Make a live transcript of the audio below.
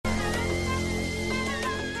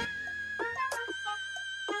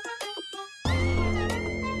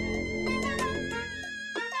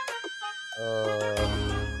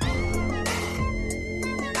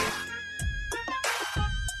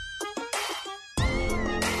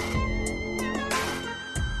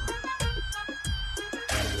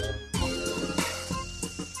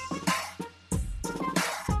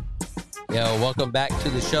Yo, welcome back to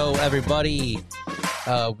the show, everybody.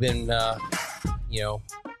 Been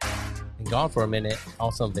gone for a minute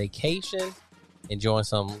on some vacation, enjoying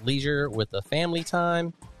some leisure with the family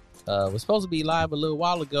time. Was supposed to be live a little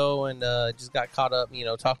while ago, and just got caught up,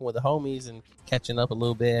 talking with the homies and catching up a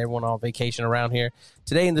little bit. Everyone on vacation around here.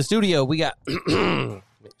 Today in the studio, we got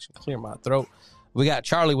clear my throat. We got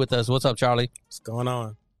Charlie with us. What's up, Charlie? What's going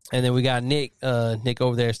on? And then we got Nick. Nick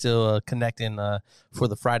over there still connecting for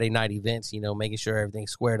the Friday night events, making sure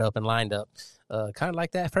everything's squared up and lined up. Kind of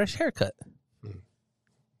like that fresh haircut.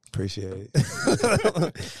 Appreciate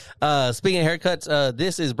it. Speaking of haircuts,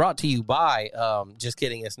 this is brought to you by, just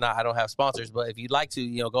kidding, it's not. I don't have sponsors, but if you'd like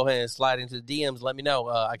to, go ahead and slide into the DMs, let me know.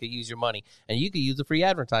 I could use your money. And you could use a free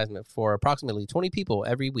advertisement for approximately 20 people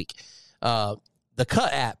every week. The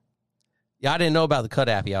Cut app. Y'all didn't know about the Cut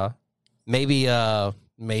app, y'all. Maybe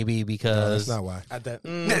because... No, that's not why.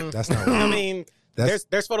 That's not why. I mean,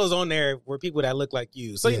 there's photos on there where people that look like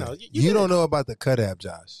you. So, you don't know about the Cut app,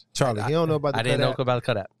 Josh. Charlie, he don't know about the Cut app. I didn't know about the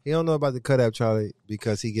Cut app. He don't know about the Cut app, Charlie,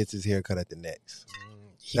 because he gets his hair cut at the next.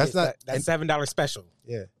 That's $7 special.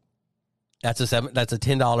 Yeah. That's a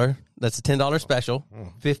 $10. That's a $10 special.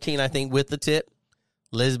 15, I think, with the tip.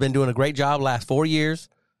 Liz has been doing a great job last 4 years.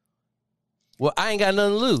 Well, I ain't got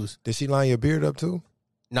nothing to lose. Did she line your beard up too?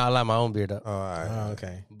 No, I line my own beard up. Oh, all right. Oh,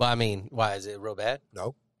 okay. But I mean, why is it real bad?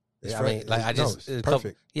 No. It's perfect.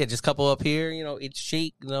 Perfect. Just couple up here, each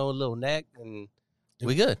cheek, a little neck, and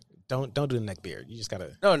we good. Don't do the neck beard. You just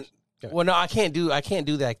gotta. No, I can't do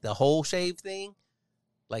that. The whole shave thing,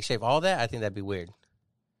 like shave all that. I think that'd be weird.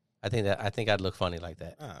 I think I'd look funny like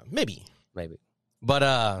that. Maybe.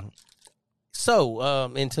 But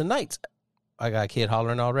so in tonight, I got a kid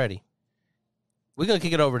hollering already. We're going to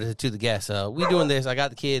kick it over to the guests. We doing this. I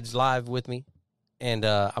got the kids live with me, and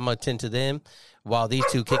I'm going to tend to them while these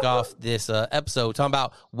two kick off this episode, talking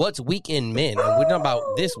about what's weak in men. And we're talking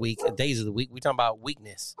about this week, days of the week. We're talking about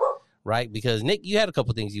weakness, right? Because, Nick, you had a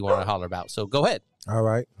couple things you want to holler about, so go ahead. All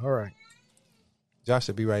right. Josh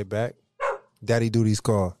will be right back. Daddy Duty's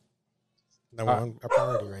call. Number one, a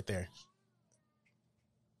priority right there.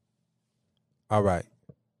 All right.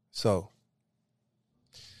 So,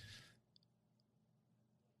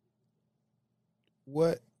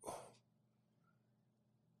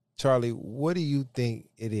 Charlie, what do you think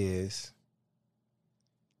it is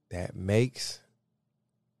that makes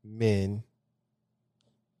men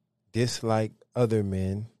dislike other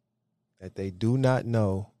men that they do not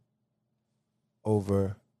know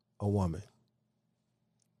over a woman?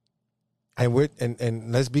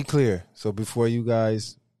 And let's be clear. So before you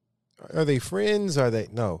guys, are they friends?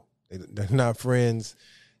 No, they're not friends.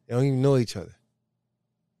 They don't even know each other.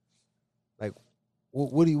 Like,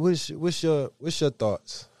 what's your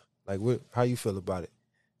thoughts? Like, how you feel about it?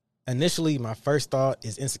 Initially, my first thought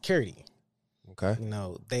is insecurity. Okay.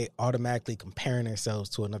 They automatically comparing themselves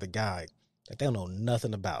to another guy that they don't know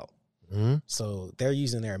nothing about. Mm-hmm. So they're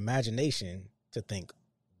using their imagination to think,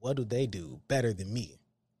 what do they do better than me?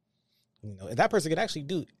 And that person could actually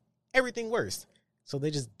do everything worse. So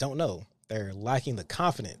they just don't know. They're lacking the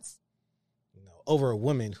confidence, over a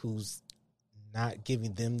woman who's not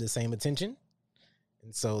giving them the same attention.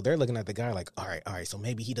 And so they're looking at the guy like, all right, so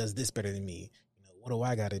maybe he does this better than me. What do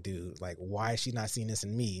I got to do? Like, why is she not seeing this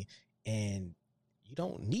in me? And you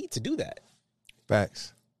don't need to do that.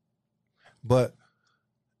 Facts. But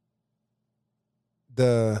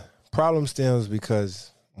the problem stems because,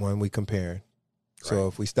 when we comparing. So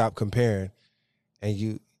if we stop comparing,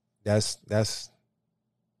 and that's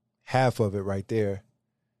half of it right there.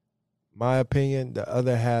 My opinion, the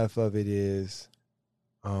other half of it is,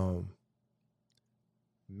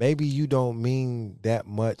 maybe you don't mean that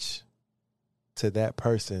much to that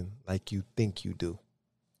person like you think you do.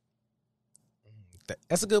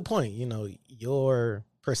 That's a good point. Your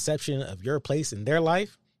perception of your place in their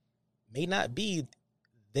life may not be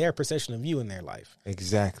their perception of you in their life.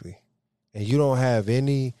 Exactly. And you don't have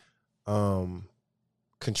any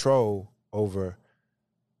control over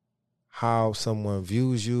how someone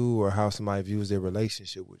views you or how somebody views their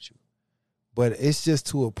relationship with you. But it's just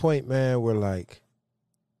to a point, man, where like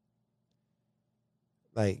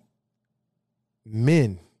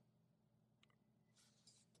men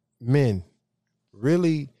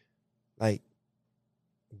really like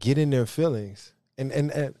get in their feelings. And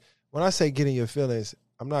when I say get in your feelings,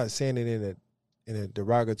 I'm not saying it in a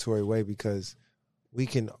derogatory way, because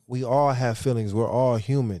we all have feelings. We're all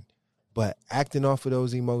human. But acting off of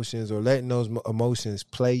those emotions or letting those emotions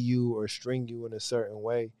play you or string you in a certain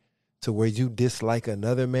way to where you dislike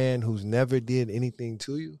another man who's never did anything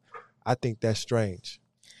to you, I think that's strange.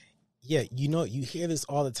 Yeah, you hear this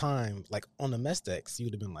all the time. Like on the Mestex, you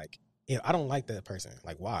would have been like, I don't like that person.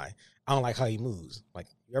 Like, why? I don't like how he moves. Like,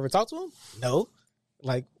 you ever talk to him? No.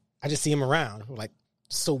 Like, I just see him around. Like,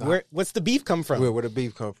 so what's the beef come from? Where the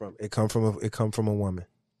beef come from? It come from a woman.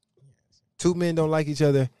 Two men don't like each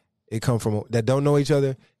other. It come from that don't know each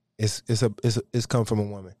other. It's come from a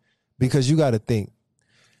woman, because you got to think.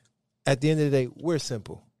 At the end of the day, we're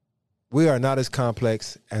simple. We are not as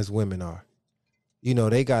complex as women are. You know,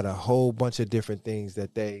 they got a whole bunch of different things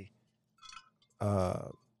that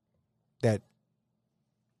that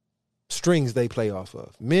strings they play off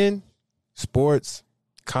of. Men, sports,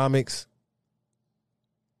 comics,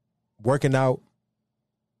 working out,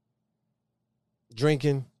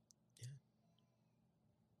 drinking,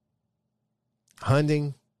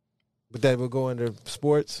 hunting, but that will go under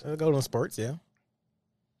sports. I'll go to sports, yeah.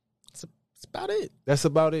 That's about it. That's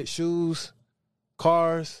about it. Shoes,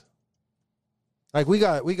 cars. Like we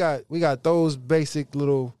got those basic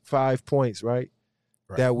little 5 points, right?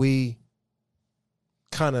 That we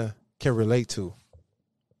kind of can relate to.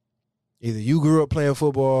 Either you grew up playing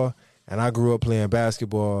football and I grew up playing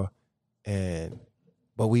basketball,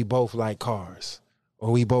 but we both like cars,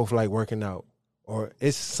 or we both like working out, or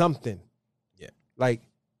it's something. Yeah. Like,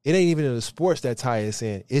 it ain't even the sports that tie us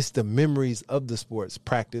in. It's the memories of the sports.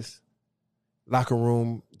 Practice, the locker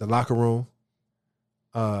room.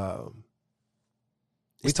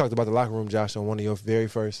 We talked about the locker room, Josh, on one of your very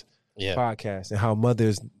first podcasts, and how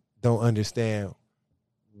mothers don't understand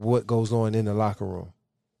what goes on in the locker room.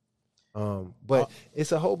 But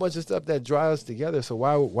it's a whole bunch of stuff that drives us together. So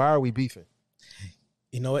why are we beefing?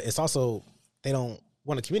 You know, it's also they don't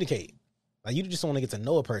want to communicate. Like, you just want to get to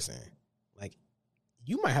know a person. Like,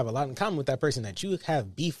 you might have a lot in common with that person that you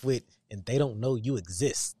have beef with, and they don't know you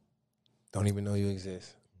exist. Don't even know you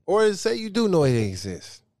exist. Or say you do know it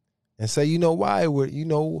exists, and say you know why,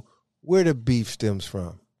 where the beef stems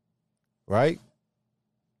from, right?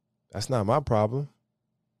 That's not my problem.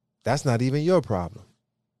 That's not even your problem.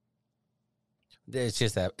 It's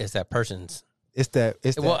just that it's that person's. It's that.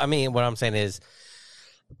 Well, I mean, what I'm saying is,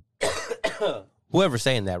 whoever's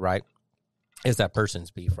saying that, right, is that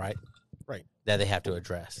person's beef, right? Right. That they have to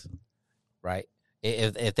address, right?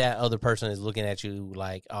 If that other person is looking at you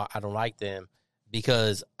like, oh, I don't like them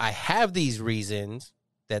because I have these reasons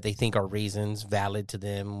that they think are reasons valid to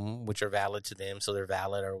them, which are valid to them, so they're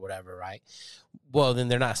valid or whatever, right? Well, then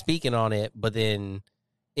they're not speaking on it, but then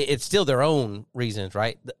it's still their own reasons,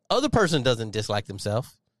 right? The other person doesn't dislike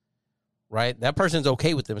themselves, right? That person's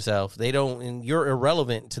okay with themselves. They don't, and you're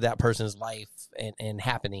irrelevant to that person's life and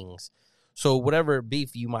happenings. So whatever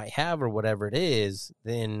beef you might have or whatever it is,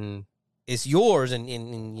 then it's yours, and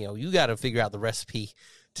you know, you got to figure out the recipe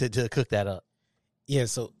to cook that up. Yeah,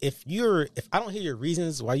 so if I don't hear your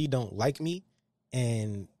reasons why you don't like me,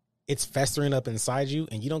 and it's festering up inside you,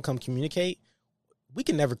 and you don't come communicate, we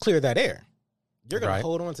can never clear that air. You're going to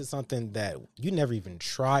hold on to something that you never even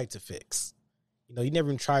tried to fix. You know, you never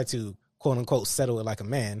even tried to, quote unquote, settle it like a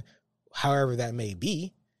man, however that may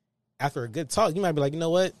be. After a good talk, you might be like, you know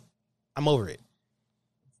what? I'm over it.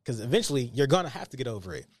 Because eventually you're going to have to get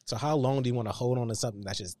over it. So how long do you want to hold on to something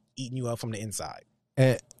that's just eating you up from the inside?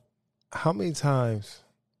 And how many times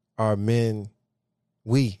are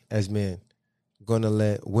we as men, going to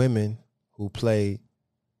let women who play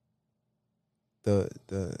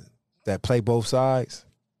that play both sides,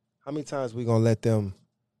 how many times we going to let them,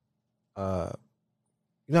 you know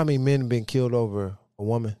how many men have been killed over a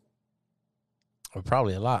woman?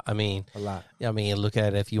 Probably a lot. I mean, a lot. Yeah, I mean, look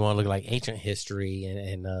at it if you want to look like ancient history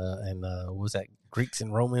and what was that, Greeks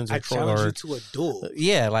and Romans? I challenge you to a duel.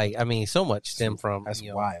 Yeah, like, I mean, so much stem from. That's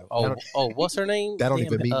wild. What's her name? That don't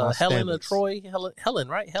even meet my Helen standards. of Troy. Helen,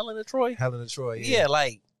 right? Helen of Troy. Helen of Troy. Yeah,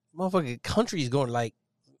 like motherfucking countries going like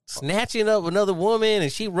snatching up another woman,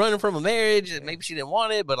 and she running from a marriage, and maybe she didn't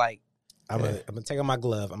want it, but like, I'm gonna take out my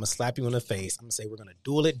glove. I'm gonna slap you in the face. I'm gonna say we're gonna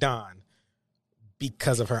duel at dawn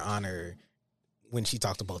because of her honor. When she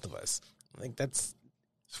talked to both of us, like it's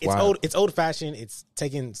old. It's old fashioned. It's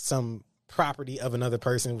taking some property of another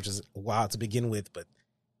person, which is wild to begin with. But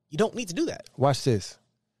you don't need to do that. Watch this.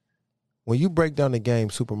 When you break down the game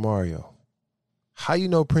Super Mario, how you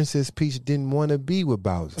know Princess Peach didn't want to be with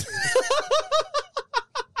Bowser?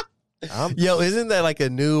 Yo, isn't that like a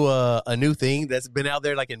new thing that's been out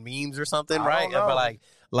there, like in memes or something, right? But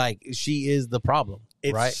like she is the problem,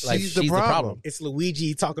 right? Like she's the problem. It's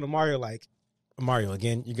Luigi talking to Mario like, Mario,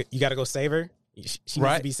 again, you got to go save her. She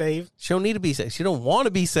needs to be saved. She don't need to be saved. She don't want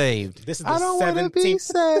to be saved. This is the 17th. This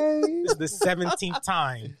is the 17th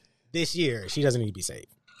time this year she doesn't need to be saved.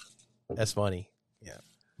 That's funny. Yeah,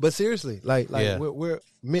 but seriously, we're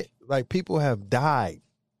like people have died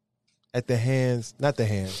at the hands, not the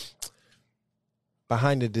hands,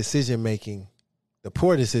 behind the decision making, the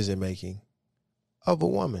poor decision making of a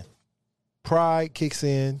woman. Pride kicks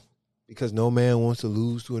in because no man wants to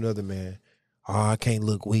lose to another man. Oh, I can't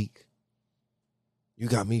look weak. You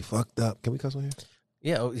got me fucked up. Can we cuss on here?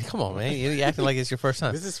 Yeah, come on, man. You're acting like it's your first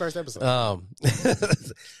time. This is his first episode.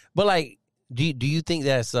 But like, do you think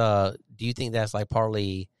that's like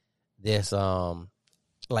partly this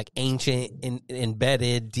like ancient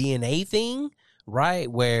embedded DNA thing, right?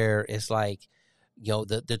 Where it's like, you know,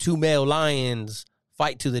 the two male lions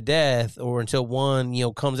fight to the death or until one, you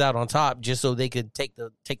know, comes out on top just so they could take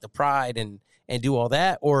the pride and do all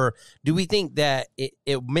that? Or do we think that it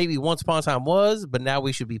maybe once upon a time was, but now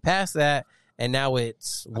we should be past that and now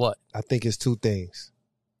it's what? I think it's two things.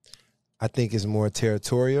 I think it's more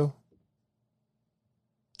territorial.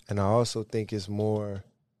 And I also think it's more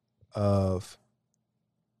of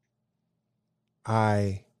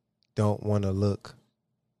I don't want to look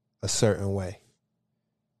a certain way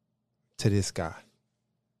to this guy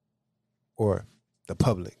or the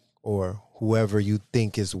public or whoever you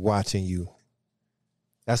think is watching you.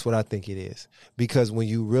 That's what I think it is. Because when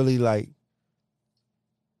you really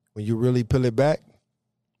peel it back,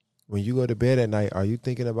 when you go to bed at night, are you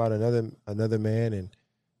thinking about another man and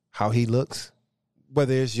how he looks?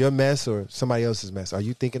 Whether it's your mess or somebody else's mess. Are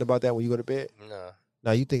you thinking about that when you go to bed?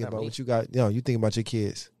 No, you thinking about what you got. You thinking about your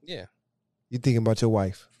kids. Yeah. You thinking about your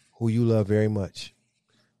wife, who you love very much.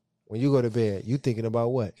 When you go to bed, you thinking about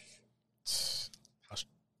what?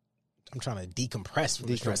 I'm trying to decompress from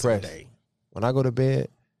the stress of the day. When I go to bed,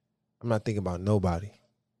 I'm not thinking about nobody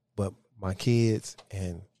but my kids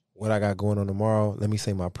and what I got going on tomorrow. Let me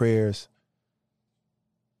say my prayers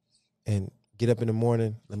and get up in the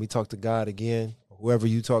morning. Let me talk to God again, or whoever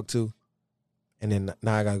you talk to. And then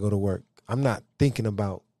now I got to go to work. I'm not thinking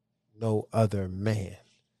about no other man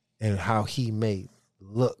and how he may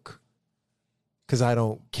look because I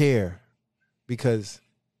don't care, because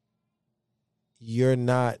you're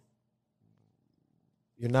not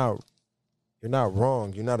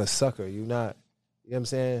wrong. You're not a sucker. You're not, you know what I'm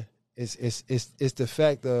saying? It's the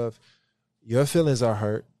fact of your feelings are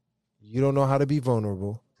hurt. You don't know how to be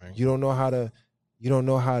vulnerable. Right. You don't know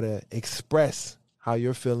how to express how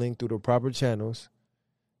you're feeling through the proper channels.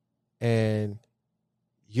 And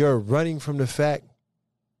you're running from the fact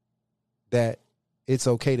that it's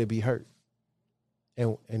okay to be hurt.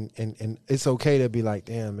 And it's okay to be like,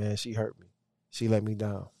 damn, man, she hurt me. She let me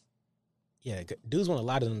down. Yeah, dudes want to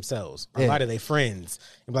lie to themselves, or lie to their friends,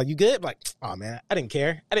 and be like, "You good?" I'm like, oh man, I didn't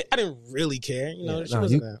care. I didn't really care. You know,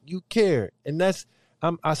 you care, and that's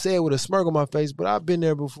I say it with a smirk on my face, but I've been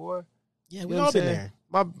there before. Yeah, we all been there.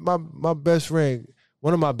 My best friend,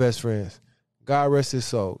 one of my best friends, God rest his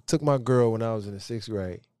soul, took my girl when I was in the 6th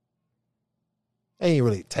grade. I ain't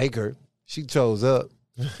really take her; she chose up.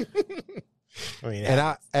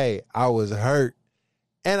 I was hurt,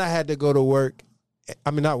 and I had to go to work.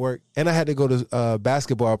 I mean, not work. And I had to go to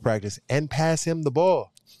basketball practice and pass him the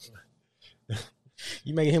ball.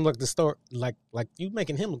 You making him look the star, like you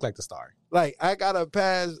making him look like the star. Like I gotta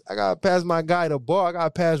pass my guy the ball. I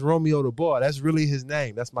gotta pass Romeo the ball. That's really his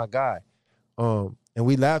name. That's my guy. And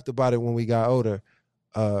we laughed about it when we got older.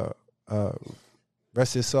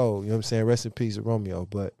 Rest his soul. You know what I'm saying? Rest in peace, Romeo.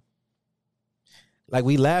 But like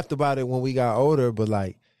we laughed about it when we got older. But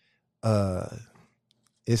like,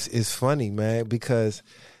 It's funny, man, because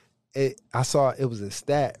I saw it was a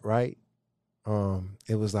stat, right?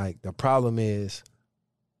 It was like the problem is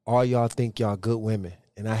all y'all think y'all good women,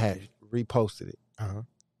 and I had reposted it, and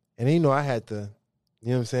I had to, you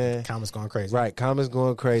know what I'm saying? Comments going crazy, right? Comments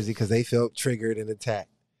going crazy because they felt triggered and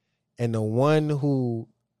attacked, and the one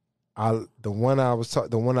I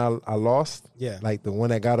lost, yeah, like the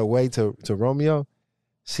one that got away to Romeo,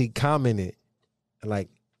 she commented like,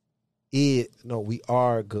 we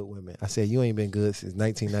are good women. I said, you ain't been good since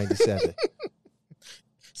 1997.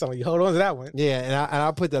 So you hold on to that one. Yeah, and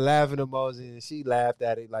I put the laughing emoji, and she laughed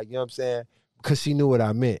at it, like, you know what I'm saying? Because she knew what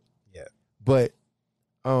I meant. Yeah. But,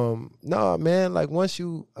 no, man, like once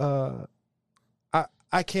you,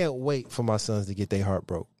 I can't wait for my sons to get their heart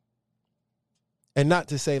broke. And not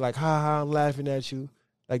to say like, ha, I'm laughing at you.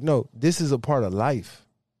 Like, no, this is a part of life.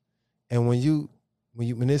 And when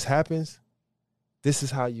this happens, this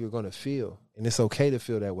is how you're going to feel. And it's okay to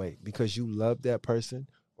feel that way because you love that person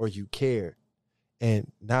or you care.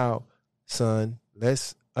 And now, son,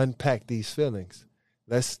 let's unpack these feelings.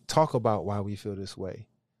 Let's talk about why we feel this way.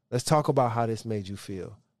 Let's talk about how this made you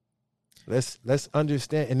feel. Let's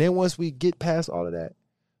understand. And then once we get past all of that,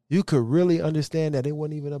 you could really understand that it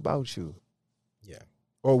wasn't even about you. Yeah.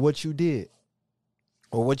 Or what you did.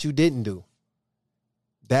 Or what you didn't do.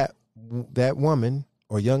 That woman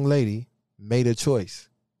or young lady made a choice,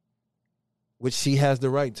 which she has the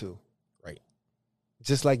right to. Right.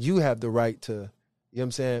 Just like you have the right to, you know what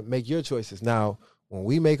I'm saying, make your choices. Now, when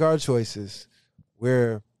we make our choices,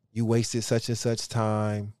 where you wasted such and such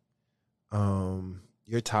time,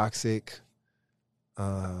 you're toxic,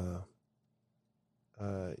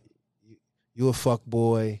 you a fuck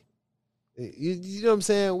boy. You know what I'm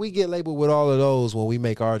saying? We get labeled with all of those when we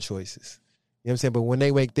make our choices. You know what I'm saying? But when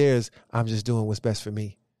they make theirs, I'm just doing what's best for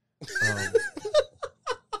me.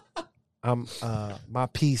 I'm my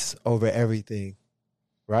peace over everything,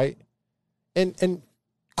 right? And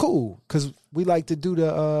cool, because we like to do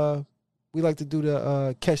the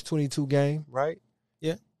catch-22 game, right?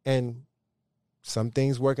 Yeah. And some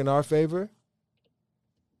things work in our favor,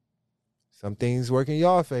 some things work in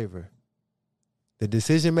your favor. The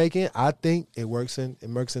decision making, I think it works in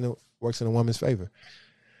a woman's favor,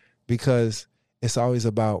 because it's always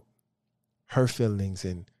about her feelings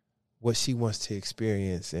and what she wants to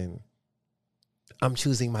experience, and I'm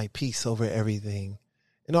choosing my peace over everything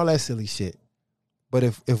and all that silly shit. But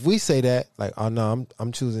if we say that, like, oh no,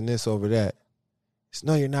 I'm choosing this over that, it's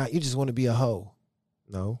no, you're not. You just want to be a hoe.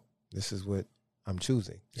 No, this is what I'm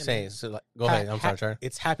choosing. You're saying, so like, go ahead. I'm sorry, Charlie.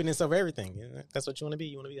 It's happiness over everything. You know, that's what you want to be.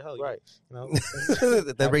 You want to be a hoe, Right. You know,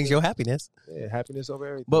 That brings your happiness. Yeah, happiness over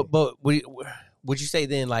everything. But would you say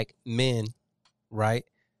then, like, men, right?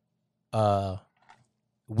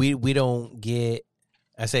 We don't get.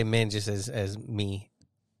 I say men just as me,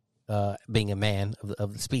 being a man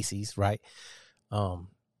of the species, right?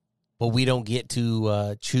 But we don't get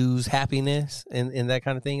to choose happiness and that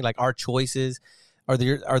kind of thing. Like, our choices, are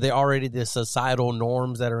they already the societal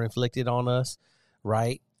norms that are inflicted on us,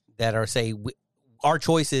 right? That are, say, our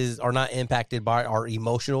choices are not impacted by our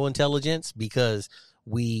emotional intelligence, because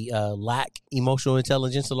we lack emotional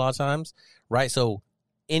intelligence a lot of times, right? So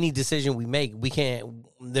any decision we make,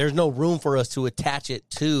 there's no room for us to attach it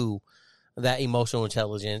to that emotional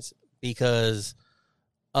intelligence because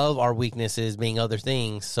of our weaknesses being other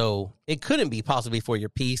things. So it couldn't be possibly for your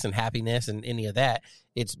peace and happiness and any of that.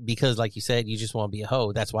 It's because, like you said, you just want to be a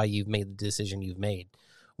hoe. That's why you've made the decision you've made.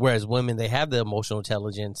 Whereas women, they have the emotional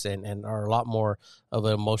intelligence and are a lot more of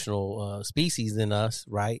an emotional species than us,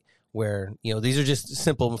 right? Where, you know, these are just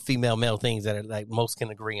simple female-male things that are, like, most can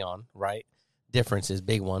agree on, right? Differences,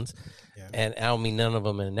 big ones. Yeah. And I don't mean none of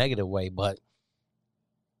them in a negative way, but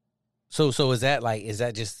so is that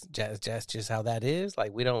just how that is?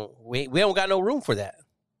 Like, we don't got no room for that.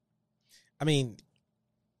 I mean,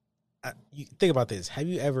 you think about this. Have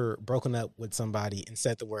you ever broken up with somebody and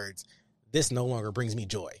said the words, "This no longer brings me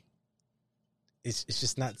joy"? It's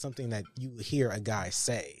just not something that you hear a guy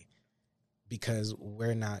say, because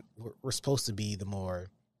we're supposed to be the more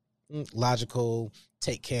logical,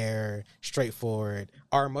 take care, straightforward.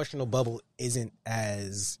 Our emotional bubble isn't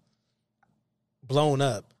as blown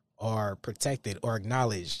up or protected or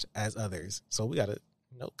acknowledged as others. So we got to,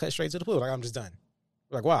 cut straight to the point. Like, I'm just done.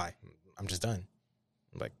 We're like, why? I'm just done.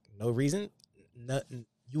 I'm like, no reason.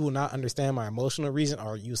 You will not understand my emotional reason,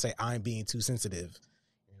 or you say I'm being too sensitive,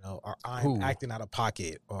 or I'm acting out of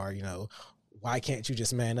pocket, or, why can't you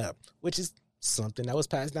just man up? Which is something that was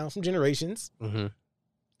passed down from generations. Mm-hmm.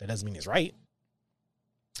 That doesn't mean it's right.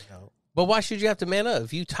 But why should you have to man up?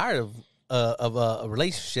 If you're tired of a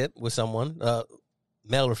relationship with someone,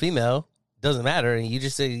 male or female, doesn't matter, and you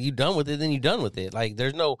just say you done with it, then you done with it. Like,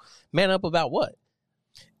 there's no man up about what?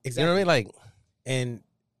 Exactly. You know what I mean? Like, and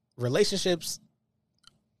relationships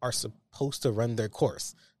are supposed to run their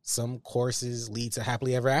course. Some courses lead to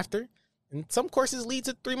happily ever after, and some courses lead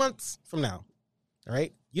to 3 months from now. All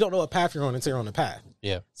right? You don't know what path you're on until you're on the path.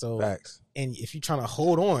 Yeah. So, facts. And if you're trying to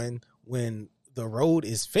hold on when the road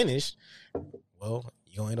is finished, well,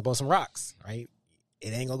 you're going to end up on some rocks, right?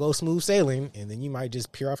 It ain't going to go smooth sailing, and then you might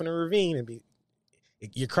just peer off in a ravine and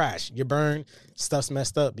you crash, you burn, stuff's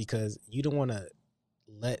messed up, because you don't want to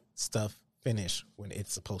let stuff finish when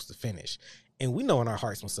it's supposed to finish. And we know in our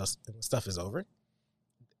hearts when stuff is over.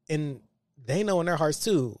 And they know in their hearts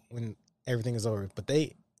too when everything is over. But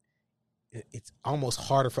it's almost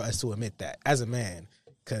harder for us to admit that as a man,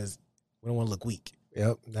 because we don't want to look weak.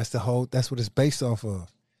 Yep, that's what it's based off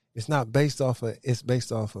of. It's not based off of, it's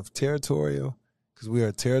based off of territorial, because we are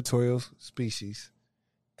a territorial species,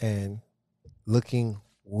 and looking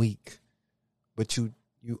weak. But you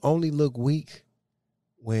only look weak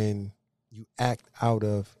when you act out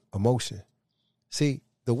of emotion. See,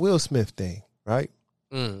 the Will Smith thing, right?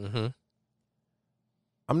 Mm-hmm.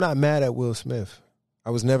 I'm not mad at Will Smith. I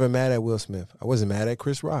was never mad at Will Smith. I wasn't mad at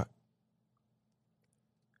Chris Rock.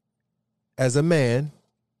 As a man,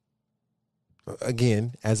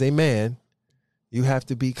 again, as a man, you have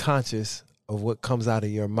to be conscious of what comes out of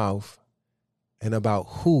your mouth and about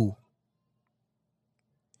who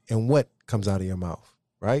and what comes out of your mouth,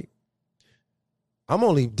 right? I'm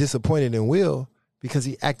only disappointed in Will because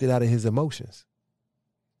he acted out of his emotions.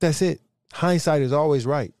 That's it. Hindsight is always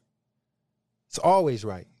right. It's always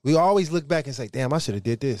right. We always look back and say, damn, I should have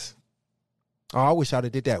did this. Oh, I wish I'd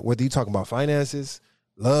have did that. Whether you're talking about finances,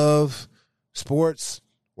 love, sports,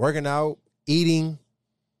 working out, eating,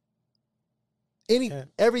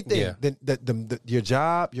 everything. Yeah. Your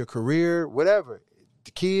job, your career, whatever,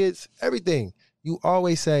 the kids, everything. You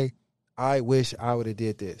always say, I wish I would have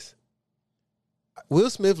did this. Will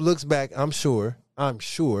Smith looks back, I'm sure,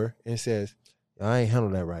 and says, I ain't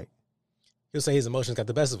handled that right. He'll say his emotions got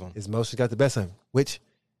the best of him. His emotions got the best of him, which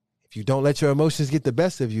if you don't let your emotions get the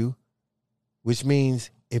best of you, which means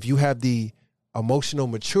if you have the emotional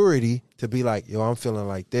maturity to be like, yo, I'm feeling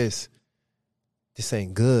like this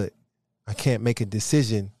ain't good. I can't make a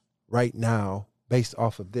decision right now based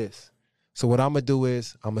off of this. So what I'm going to do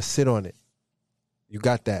is I'm going to sit on it. You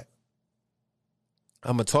got that.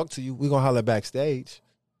 I'm going to talk to you. We're going to holler backstage.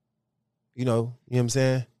 You know what I'm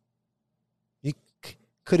saying? You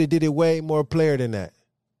could have did it way more player than that.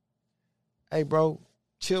 Hey, bro,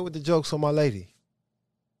 chill with the jokes on my lady.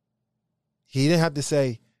 He didn't have to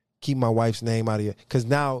say, keep my wife's name out of your, because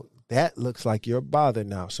now that looks like you're bothered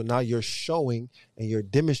now. So now you're showing and you're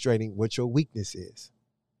demonstrating what your weakness is.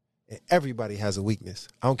 And everybody has a weakness.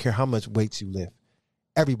 I don't care how much weight you lift.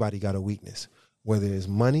 Everybody got a weakness, whether it's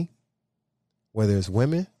money, whether it's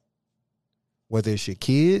women, whether it's your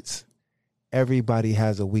kids. Everybody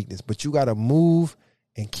has a weakness, but you got to move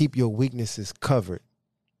and keep your weaknesses covered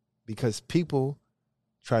because people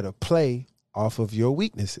try to play off of your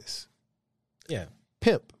weaknesses. Yeah.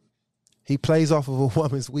 Pimp. He plays off of a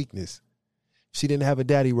woman's weakness. She didn't have a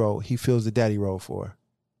daddy role. He fills the daddy role for her.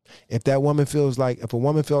 If a woman felt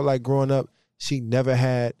like growing up, she never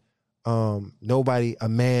had nobody, a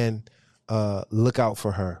man, look out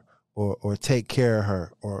for her or take care of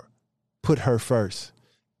her or put her first.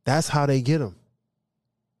 That's how they get them.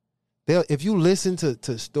 If you listen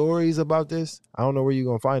to stories about this, I don't know where you're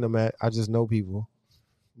going to find them at. I just know people.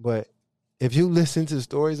 But if you listen to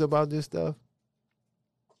stories about this stuff,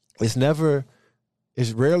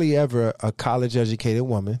 it's rarely ever a college educated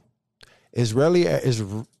woman. It's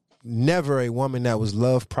never a woman that was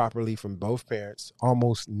loved properly from both parents.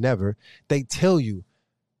 Almost never. They tell you,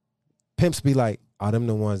 pimps be like, oh, them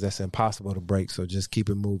the ones that's impossible to break, so just keep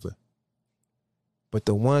it moving. But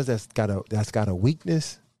the ones that's got a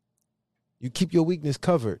weakness, you keep your weakness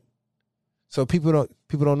covered. So people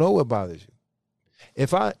don't know what bothers you.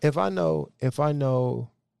 If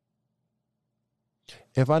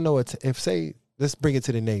say, let's bring it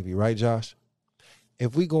to the Navy, right, Josh?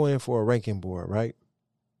 If we go in for a ranking board, right?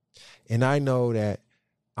 And I know that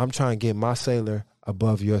I'm trying to get my sailor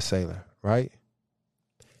above your sailor, right?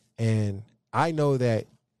 And I know that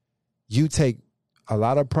you take a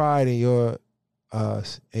lot of pride in your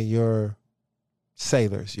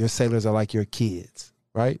sailors. Your sailors are like your kids,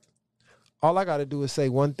 right? All I got to do is say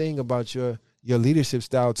one thing about your leadership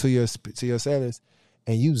style to your sailors,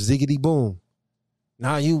 and you ziggity boom.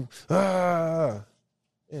 Now you, because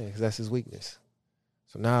that's his weakness.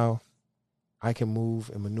 So now I can move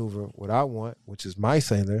and maneuver what I want, which is my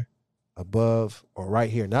sailor, above or right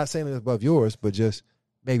here. Not saying it's above yours, but just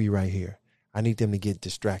maybe right here. I need them to get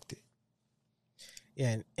distracted.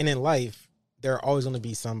 Yeah, and in life, there are always going to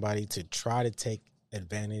be somebody to try to take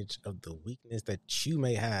advantage of the weakness that you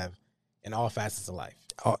may have in all facets of life.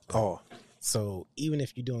 So even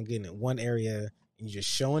if you're doing good in one area and you're just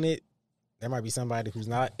showing it, there might be somebody who's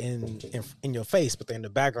not in your face, but they're in the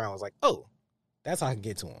background. It's like, oh, that's how I can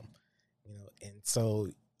get to them. And so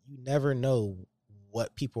you never know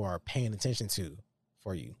what people are paying attention to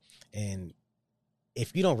for you. And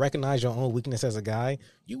if you don't recognize your own weakness as a guy,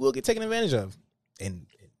 you will get taken advantage of in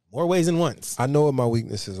more ways than once. I know what my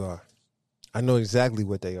weaknesses are. I know exactly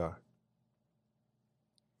what they are.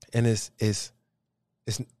 And it's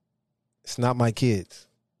not my kids.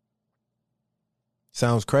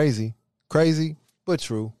 Sounds crazy, but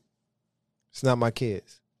true. It's not my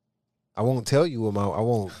kids. I won't tell you I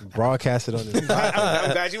won't broadcast it on this.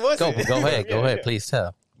 I'm glad you wasn't. Go ahead, please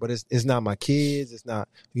tell. But it's not my kids. It's not,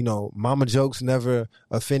 mama jokes never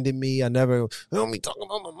offended me. I never, me talking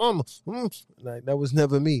about my mama. Like, that was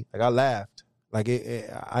never me. Like, I laughed. Like,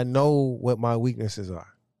 I know what my weaknesses are.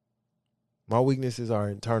 My weaknesses are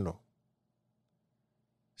internal.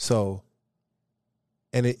 So,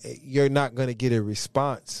 and you're not going to get a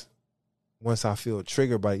response once I feel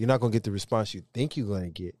triggered by it. You're not going to get the response you think you're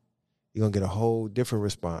going to get. You're going to get a whole different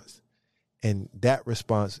response. And that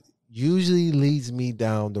response usually leads me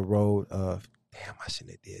down the road of, damn, I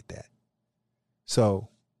shouldn't have did that. So,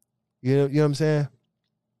 you know what I'm saying?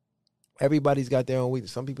 Everybody's got their own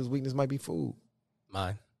weakness. Some people's weakness might be food.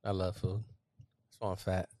 Mine. I love food. That's why I'm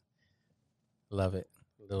fat. Love it.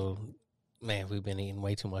 Man, we've been eating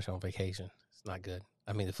way too much on vacation. It's not good.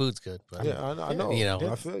 I mean, the food's good, but Yeah, I know. you know,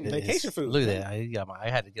 I feel you. Vacation food. Look at that. I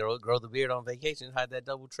had to grow the beard on vacation. Had that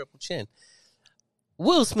double, triple chin.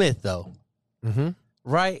 Will Smith, though, Mm-hmm.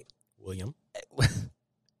 right? William.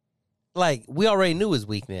 Like, we already knew his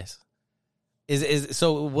weakness.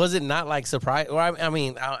 So was it not like surprise? Or I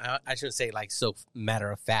mean, I shouldn't say like so matter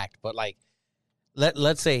of fact, but like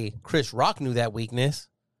let's say Chris Rock knew that weakness.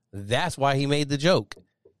 That's why he made the joke.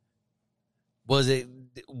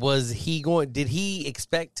 Did he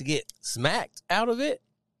expect to get smacked out of it?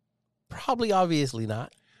 Probably, obviously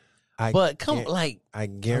not. I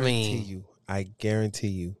guarantee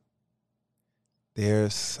you,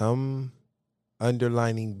 there's some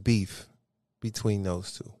underlining beef between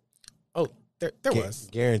those two. Oh, there was.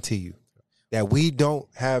 Guarantee you that we don't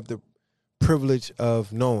have the privilege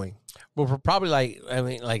of knowing. Well, probably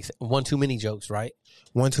like one too many jokes, right?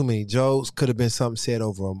 One too many jokes. Could have been something said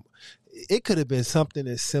over them. It could have been something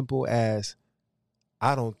as simple as,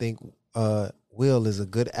 I don't think Will is a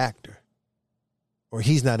good actor, or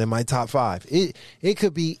he's not in my top 5. It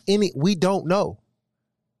could be any. We don't know.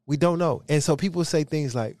 And so people say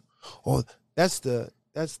things like, "Oh, that's the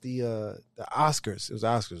Oscars." It was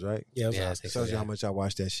Oscars, right? Yeah, it Yeah, was. It shows you how much I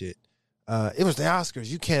watched that shit. It was the Oscars.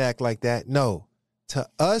 You can't act like that. No, to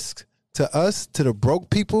us, to the broke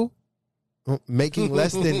people making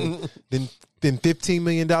less than $15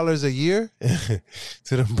 million a year,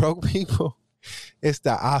 to the broke people, it's the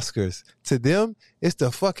Oscars. To them, it's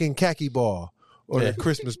the fucking khaki ball or the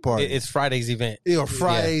Christmas party. It's Friday's event. Or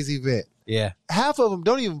Friday's event. Yeah, Half of them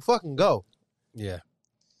don't even fucking go. yeah.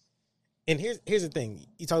 And here's the thing.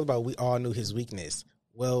 You talked about we all knew his weakness.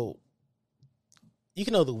 Well, you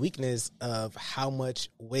can know the weakness of how much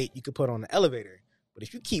weight you could put on an elevator. But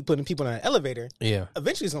if you keep putting people on an elevator, Yeah,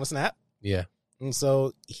 eventually it's going to snap. yeah. And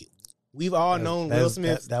so we've all known Will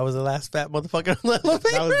Smith. That was the last fat motherfucker on the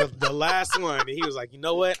elevator. That was the last one. And he was like, you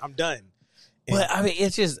know what? I'm done. And But I mean,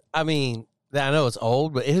 it's just, I know it's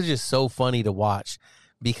old, but it was just so funny to watch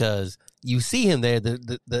because you see him there,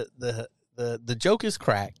 the joke is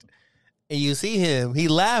cracked, and you see him, he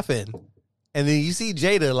laughing, and then you see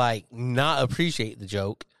Jada like not appreciate the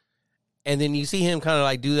joke, and then you see him kind of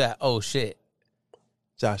like do that, oh shit,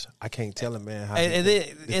 Josh, I can't tell him, man. How and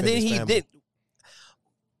then he did.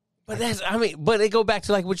 But but it go back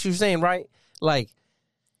to like what you're saying, right? Like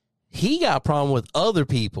he got a problem with other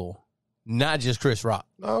people, not just Chris Rock.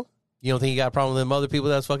 No. You don't think he got a problem with them other people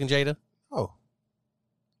that's fucking Jada? Oh.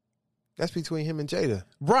 That's between him and Jada.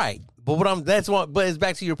 Right. But but it's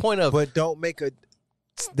back to your point of, But don't make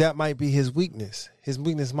that might be his weakness. His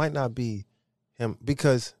weakness might not be him,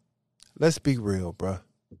 because let's be real, bruh.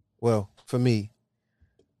 Well, for me,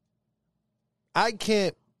 I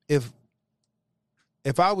can't, if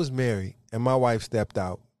I was married and my wife stepped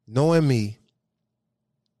out, knowing me,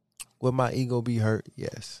 would my ego be hurt?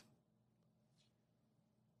 Yes.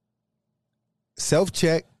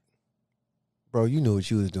 Self-check. Bro, you knew what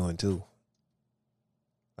you was doing too.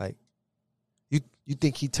 Like, you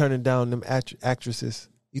think he turning down them actresses?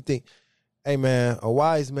 You think, hey man, a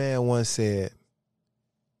wise man once said,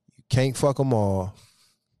 you can't fuck them all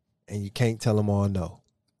and you can't tell them all no.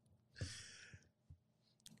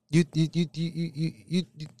 You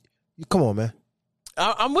come on, man.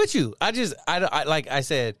 I'm with you. I like I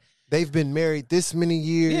said, They've been married this many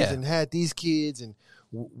years Yeah. and had these kids, and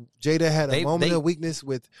Jada had a moment of weakness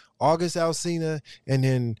with August Alsina, and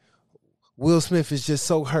then Will Smith is just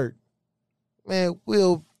so hurt. Man,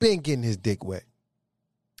 Will been getting his dick wet.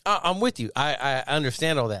 I'm with you. I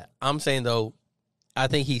understand all that. I'm saying though, I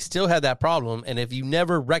think he still had that problem, and if you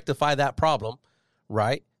never rectify that problem,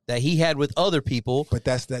 right, that he had with other people, But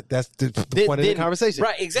that's the point of the conversation.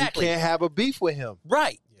 right? Exactly. You can't have a beef with him.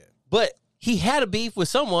 Right. Yeah. But he had a beef with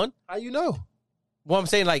someone. How you know? Well, I'm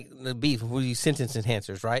saying like the beef with these sentence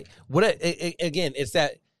enhancers, right? Again, it's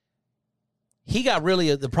that he got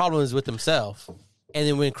really the problem is with himself, and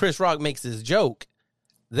then when Chris Rock makes this joke,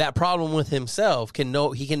 that problem with himself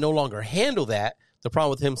he can no longer handle that, the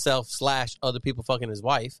problem with himself / other people fucking his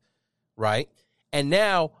wife, right? And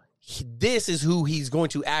now this is who he's going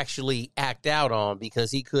to actually act out on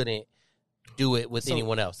because he couldn't do it with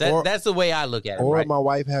anyone else. That's the way I look at it. Or right? my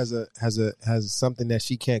wife has something that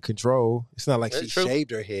she can't control. It's not like That's she true.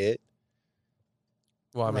 shaved her head.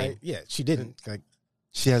 Well, I mean, right? Yeah, she didn't. Like,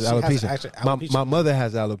 She has She has alopecia. actually alopecia. My mother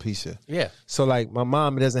has alopecia. yeah. So like my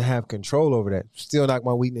mom doesn't have control over that. Still not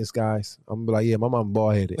my weakness, guys. I'm gonna be like, yeah, my mom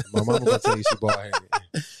bald headed. My mama gonna tell you she bald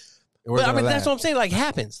headed. We're But I gonna mean, that's laugh. what I'm saying. Like,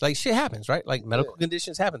 happens. Like, shit happens, right? Like, medical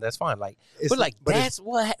conditions happen. That's fine. Like, It's but like, not- but it's- that's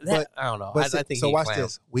what. That, I don't know. But I think so. he Watch clown.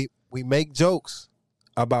 this. We make jokes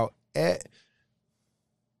about.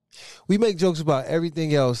 We make jokes about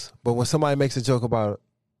everything else, but when somebody makes a joke about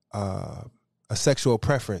a sexual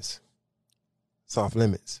preference, it's off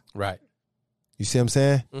limits. Right. You see what I'm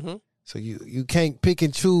saying? Mm-hmm. So you can't pick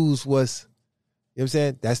and choose what's, you know what I'm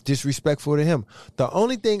saying? That's disrespectful to him. The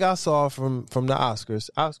only thing I saw from the Oscars,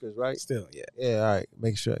 right? Still, yeah. Yeah, all right.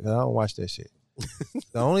 Make sure, 'cause I don't watch that shit.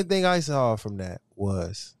 The only thing I saw from that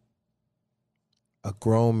was a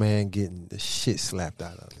grown man getting the shit slapped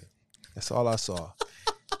out of him. That's all I saw.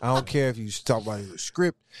 I don't care if you talk about the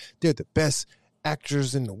script. They're the best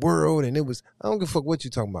actors in the world, and it was, I don't give a fuck what you're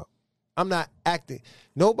talking about. I'm not acting.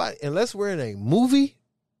 Nobody, unless we're in a movie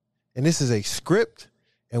and this is a script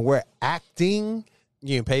and we're acting, You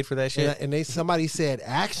getting paid for that shit? and somebody said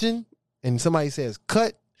action and somebody says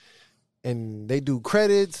cut and they do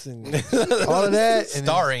credits and all of that. And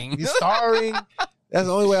Starring. you're starring. That's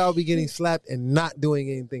the only way I'll be getting slapped and not doing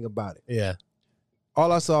anything about it. Yeah.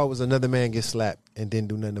 All I saw was another man get slapped and didn't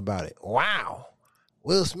do nothing about it. Wow.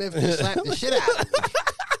 Will Smith just slapped the shit out of me.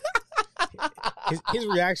 His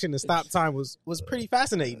reaction to stop time was pretty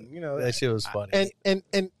fascinating. You know, That shit was funny. And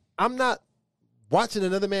I'm not watching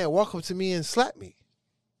another man walk up to me and slap me.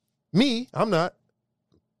 Me, I'm not.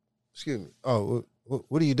 Excuse me. Oh,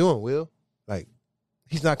 what are you doing, Will? Like,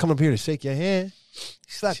 he's not coming up here to shake your hand.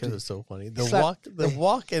 He slapped Shit you. was so funny. The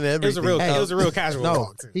walk And everything. it was a real casual No,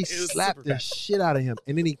 walk, too. he It was slapped super the casual. shit out of him.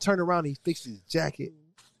 And then he turned around and he fixed his jacket.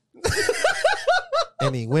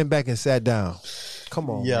 And he went back and sat down. Come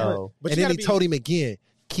on, man. Yo. But And you then gotta he be- told him again,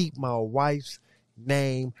 keep my wife's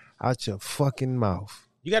name out your fucking mouth.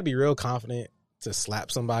 You got to be real confident to slap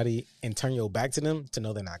somebody and turn your back to them to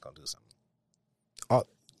know they're not going to do something.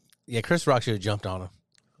 Yeah, Chris Rock should have jumped on him.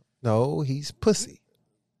 No, he's pussy.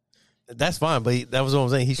 That's fine, but that was what I'm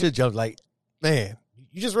saying. He should have jumped. Like, man.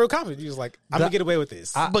 You just real confident. You just like, I'm going to get away with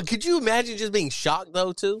this. But could you imagine just being shocked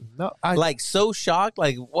though too? No, Like so shocked.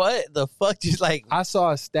 Like what the fuck? Just like I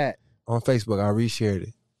saw a stat on Facebook. I reshared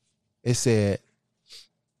it. It said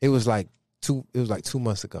it was like 2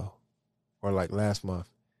 months ago or like last month.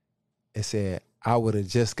 It said I would have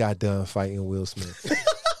just got done fighting Will Smith.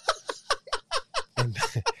 And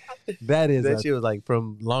that is that a, shit was like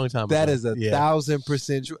from a long time that ago. is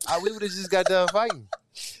 1,000% true. We would have just got done fighting.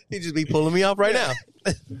 He just be pulling me off right now.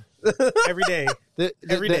 Every day.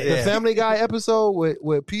 Every The day. Family Guy episode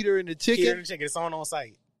with Peter and the chicken. Peter and the chicken. It's on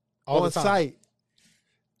site. All On the time. site.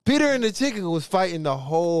 Peter and the chicken was fighting the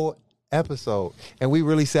whole episode, and we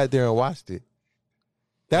really sat there and watched it.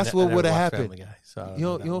 That's what would have happened. Family Guy, so I don't You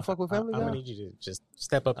know don't, you don't fuck with Family I'm Guy? going to need you to just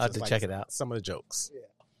step up I'll have to like, check it out. some of the jokes.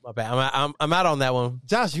 My bad. I'm out on that one.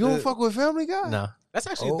 Josh, you don't fuck with Family Guy? No, That's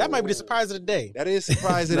actually, that might be the surprise of the day. That is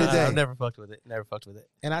surprise of the Nah, day. I've never fucked with it. Never fucked with it.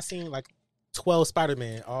 And I seen like 12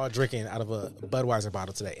 Spider-Man all drinking out of a Budweiser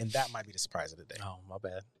bottle today. And that might be the surprise of the day. Oh, my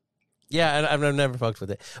bad. Yeah, I've never fucked with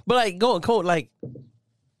it. But like going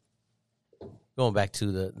back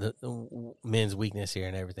to the men's weakness here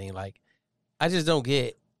and everything. Like, I just don't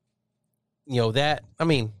get, that. I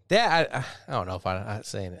mean, that I don't know if I'm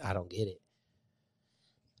saying I don't get it.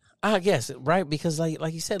 I guess right because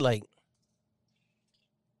like you said, like,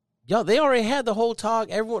 yo, they already had the whole talk.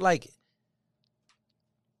 Everyone I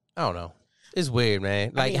don't know. It's weird,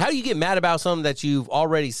 man. Like, how do you get mad about something that you've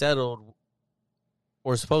already settled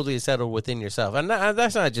or supposedly settled within yourself? And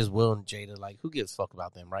that's not just Will and Jada. Like, who gives a fuck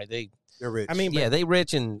about them, right? They're rich. I mean, Yeah, they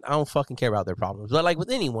rich and I don't fucking care about their problems. But like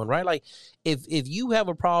with anyone, right? Like if you have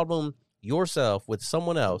a problem yourself with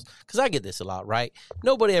someone else, because I get this a lot, right?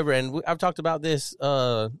 Nobody ever, and I've talked about this.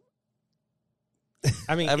 I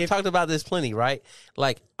mean, I've talked about this plenty, right?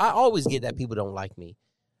 Like I always get that people don't like me,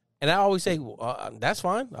 and I always say that's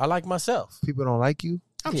fine. I like myself. People don't like you.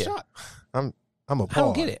 I'm yeah. shocked, I'm appalled. I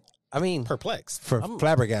don't get it. I mean, perplexed. I'm-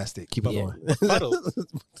 Flabbergasted. Keep on yeah. going. Befuddled.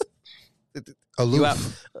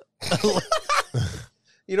 Aloof.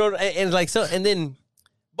 You know, and like so, and then,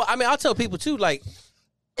 but I mean, I'll tell people too. Like,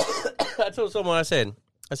 I told someone, I said,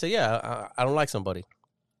 yeah, I don't like somebody,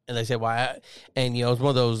 and they said, why? And it's one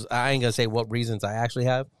of those. I ain't gonna say what reasons I actually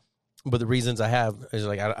have, but the reasons I have is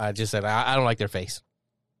like I just said I don't like their face,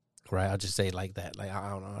 right? I'll just say it like that. Like I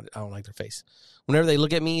don't know, I don't like their face. Whenever they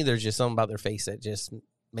look at me, there's just something about their face that just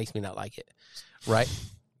makes me not like it, right?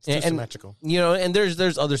 It's too And- symmetrical. And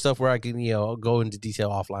there's other stuff where I can, go into detail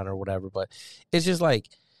offline or whatever, but it's just like,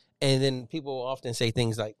 and then people often say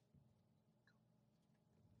things like,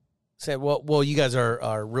 well, you guys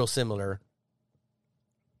are real similar.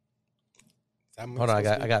 Hold on,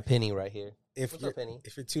 I got Penny right here. If What's you're, up, Penny?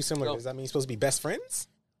 if you're too similar, Go. does that mean you're supposed to be best friends?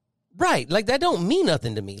 Right. Like, that don't mean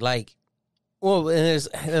nothing to me. Like, well, and there's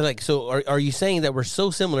like, so are you saying that we're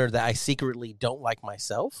so similar that I secretly don't like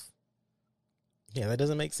myself? Yeah, that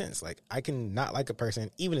doesn't make sense. Like, I can not like a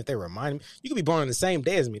person even if they remind me. You could be born on the same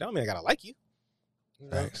day as me. Don't mean I gotta like you. You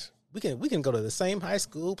know? Thanks. We can go to the same high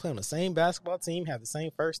school, play on the same basketball team, have the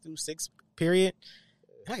same 1st through 6th period.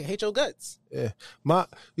 I can hate your guts. Yeah.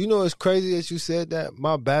 You know, it's crazy that you said that.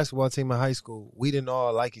 My basketball team in high school, we didn't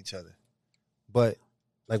all like each other. But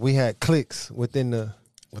like we had cliques within the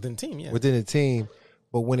team, yeah. Within the team.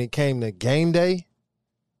 But when it came to game day,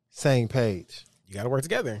 same page. You gotta work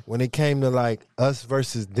together. When it came to like us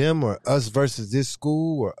versus them or us versus this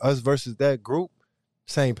school or us versus that group,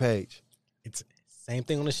 same page. It's same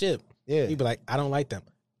thing on the ship. Yeah. You be like, I don't like them.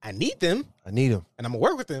 I need them. I need them. And I'm gonna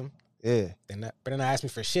work with them. Yeah. But then I ask me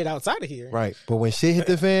for shit outside of here. Right. But when shit hit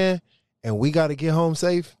the fan and we got to get home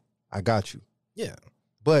safe, I got you. Yeah.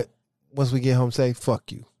 But once we get home safe,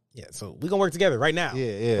 fuck you. Yeah. So we gonna work together right now.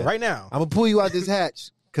 Yeah. Right now. I'm going to pull you out this hatch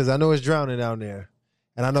because I know it's drowning down there.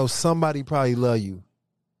 And I know somebody probably love you.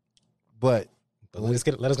 But let us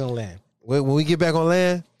go on land. when we get back on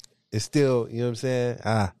land, it's still, you know what I'm saying?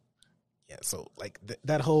 Yeah. So like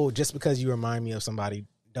that whole just because you remind me of somebody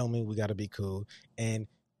don't mean we got to be cool. And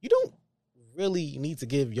you don't really need to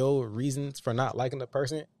give your reasons for not liking the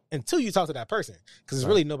person until you talk to that person, because it's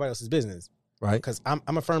really nobody else's business. Right. Because I'm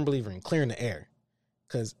a firm believer in clearing the air.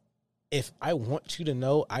 Because if I want you to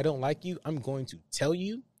know I don't like you, I'm going to tell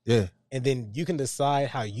you. Yeah. And then you can decide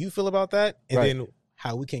how you feel about that, and then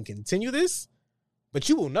how we can continue this. But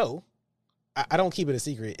you will know. I don't keep it a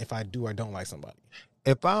secret if I do or don't like somebody.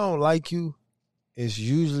 If I don't like you, it's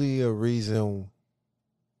usually a reason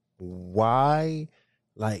why,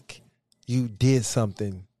 like, you did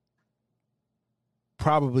something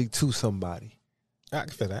probably to somebody I can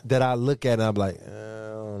feel that. that I look at and I'm like, I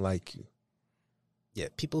don't like you. Yeah,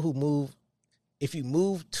 people who move, if you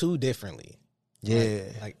move too differently, Yeah.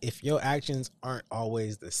 like if your actions aren't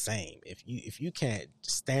always the same, if you can't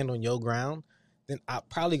stand on your ground, then I'm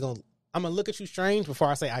gonna look at you strange before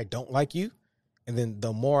I say I don't like you, and then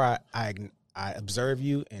the more I observe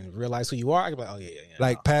you and realize who you are, I can be like, oh yeah.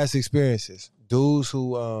 Like past experiences. Dudes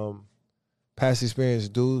who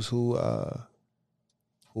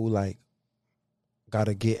like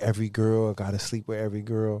gotta get every girl, gotta sleep with every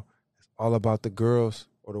girl. It's all about the girls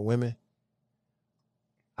or the women.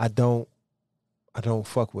 I don't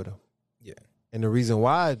fuck with them. Yeah. And the reason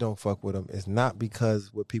why I don't fuck with him is not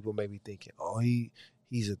because what people may be thinking, oh,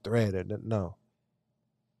 he's a threat or no.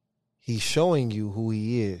 He's showing you who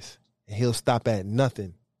he is, and he'll stop at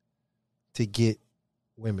nothing to get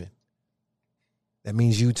women. That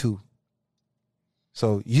means you too.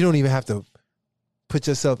 So you don't even have to put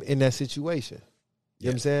yourself in that situation. You know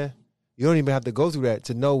what I'm saying? You don't even have to go through that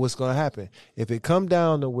to know what's going to happen. If it come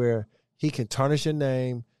down to where he can tarnish your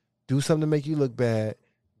name, do something to make you look bad,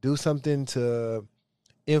 do something to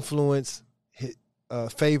influence,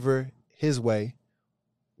 favor his way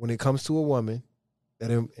when it comes to a woman,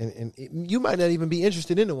 and you might not even be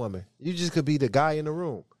interested in a woman. You just could be the guy in the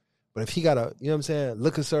room. But if he got to, you know what I'm saying,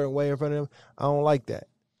 look a certain way in front of him, I don't like that.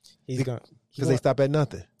 Because they stop at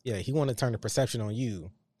nothing. Yeah, he want to turn the perception on you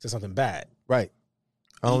to something bad. Right.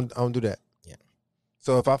 I don't do that. Yeah.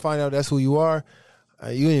 So if I find out that's who you are,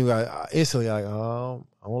 you ain't instantly like, oh,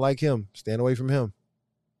 I don't like him. Stand away from him.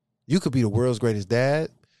 You could be the world's greatest dad.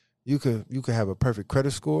 You could have a perfect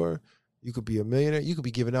credit score. You could be a millionaire. You could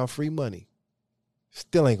be giving out free money.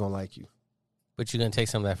 Still ain't gonna like you. But you're going to take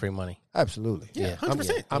some of that free money. Absolutely. Yeah,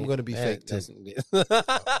 100%. I'm gonna be fake too.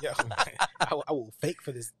 Yeah, I will fake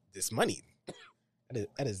for this money.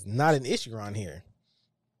 That is not an issue around here.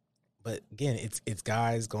 But again, it's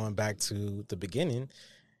guys going back to the beginning.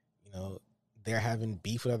 You know, they're having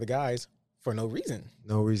beef with other guys for no reason.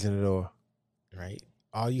 No reason at all. Right?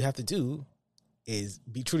 All you have to do is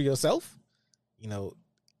be true to yourself, you know,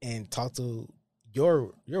 and talk to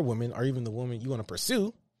your woman or even the woman you want to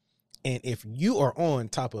pursue. And if you are on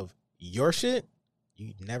top of your shit,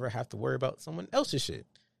 you never have to worry about someone else's shit.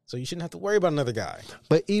 So you shouldn't have to worry about another guy.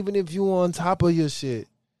 But even if you on top of your shit,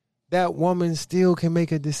 that woman still can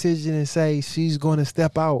make a decision and say she's going to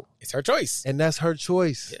step out. It's her choice. And that's her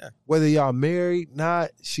choice. Yeah. Whether y'all married,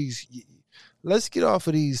 not, let's get off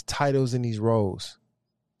of these titles and these roles.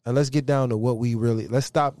 And let's get down to what we really, let's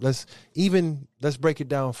break it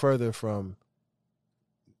down further from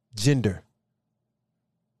gender.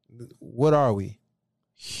 What are we?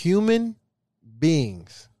 Human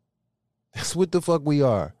beings. That's what the fuck we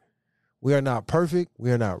are. We are not perfect.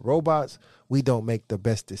 We are not robots. We don't make the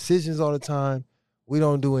best decisions all the time. We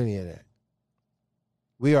don't do any of that.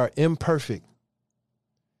 We are imperfect.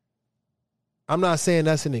 I'm not saying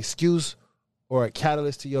that's an excuse or a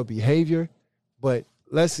catalyst to your behavior, but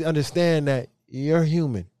let's understand that you're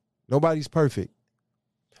human. Nobody's perfect.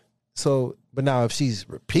 So, but now if she's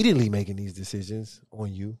repeatedly making these decisions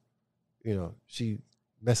on you, you know, she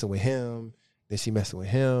messing with him, then she messing with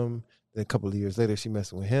him, then a couple of years later she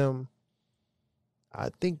messing with him,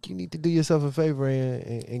 I think you need to do yourself a favor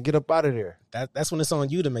and get up out of there. That's when it's on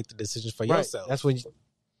you to make the decisions for Right. yourself. That's when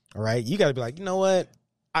All right. You got to be like, you know what?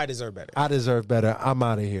 I deserve better. I deserve better. I'm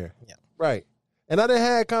out of here. Yeah. Right. And I done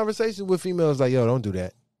had conversations with females like, yo, don't do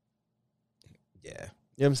that. Yeah. You know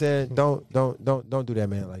what I'm saying? Don't do that,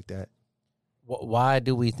 man, like that. Why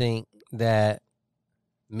do we think that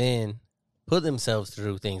men put themselves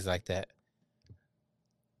through things like that?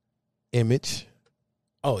 Image.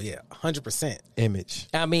 Oh, yeah. 100%. Image.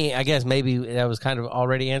 I mean, I guess maybe that was kind of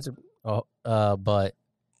already answered, but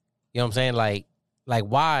you know what I'm saying? Like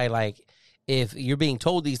why? Like, if you're being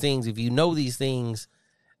told these things, if you know these things,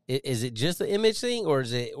 is it just the image thing, or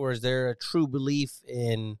is there a true belief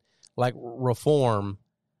in like reform?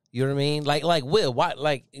 You know what I mean? Like Will, why?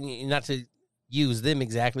 Like, not to use them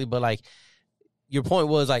exactly, but like your point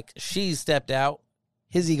was like she stepped out,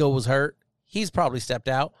 his ego was hurt, he's probably stepped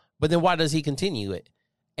out, but then why does he continue it?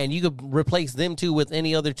 And you could replace them two with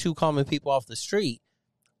any other two common people off the street.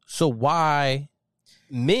 So why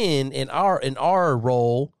men in our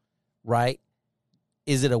role, right?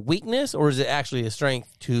 Is it a weakness or is it actually a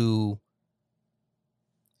strength to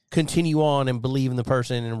continue on and believe in the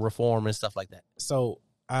person and reform and stuff like that? So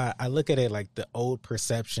I look at it like the old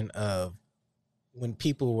perception of when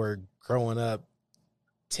people were growing up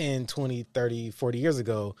 10, 20, 30, 40 years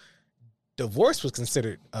ago, divorce was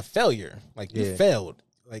considered a failure. Like you failed.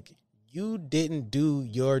 Like you didn't do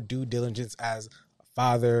your due diligence as a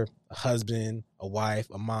father, a husband, a wife,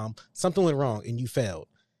 a mom. Something went wrong and you failed.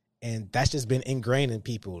 And that's just been ingrained in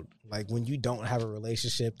people. Like when you don't have a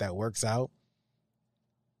relationship that works out,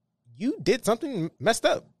 you did something messed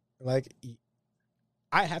up. Like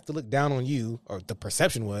I have to look down on you, or the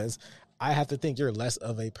perception was, I have to think you're less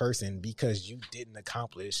of a person because you didn't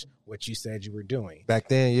accomplish what you said you were doing. Back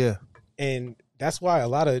then, yeah. And that's why a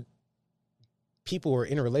lot of people were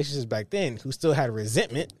in relationships back then who still had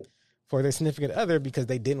resentment for their significant other because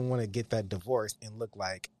they didn't want to get that divorce and look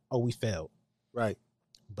like, oh, we failed. Right.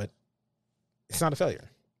 But it's not a failure.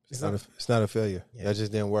 It's not a failure. Yeah. That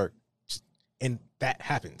just didn't work. And that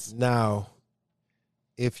happens. Now,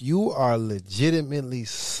 if you are legitimately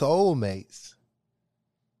soulmates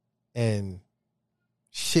and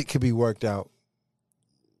shit could be worked out,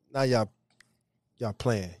 now y'all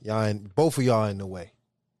playing. Both of y'all in the way.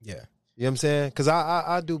 Yeah. You know what I'm saying? Because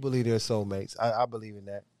I do believe they're soulmates. I believe in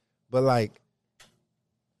that. But like,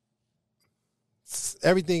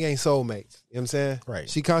 everything ain't soulmates. You know what I'm saying? Right.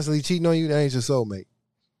 She constantly cheating on you, that ain't your soulmate.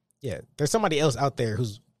 Yeah. There's somebody else out there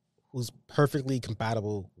who's perfectly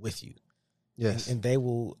compatible with you. Yes. And they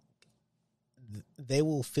will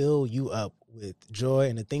fill you up with joy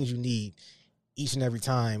and the things you need each and every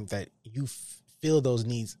time that you feel those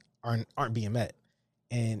needs aren't being met.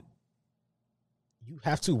 And you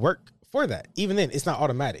have to work for that. Even then, it's not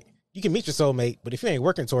automatic. You can meet your soulmate, but if you ain't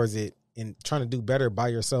working towards it and trying to do better by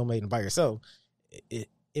your soulmate and by yourself,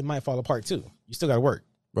 it might fall apart too. You still got to work.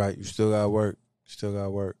 Right. You still got to work.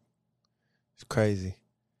 It's crazy.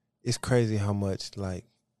 It's crazy how much, like,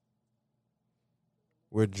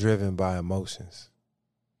 we're driven by emotions.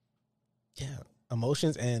 Yeah.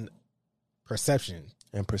 Emotions and perception.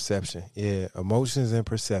 Yeah. Emotions and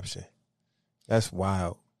perception. That's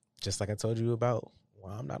wild. Just like I told you about,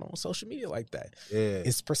 well, I'm not on social media like that. Yeah.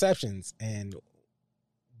 It's perceptions, and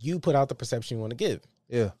you put out the perception you want to give.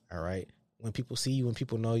 Yeah. All right. When people see you, when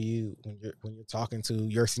people know you, when you're talking to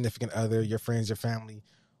your significant other, your friends, your family,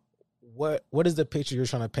 what is the picture you're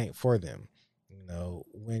trying to paint for them? You know,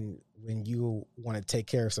 when you want to take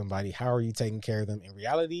care of somebody, how are you taking care of them in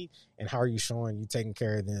reality, and how are you showing you taking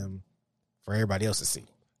care of them for everybody else to see?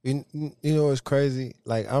 You know what's crazy?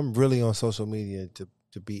 Like, I'm really on social media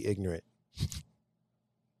to be ignorant.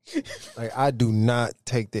 Like, I do not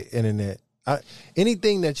take the internet.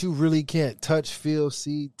 Anything that you really can't touch, feel,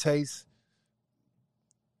 see, taste,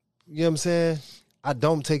 you know what I'm saying? I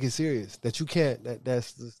don't take it serious. That you can't,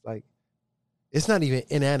 that's just like, it's not even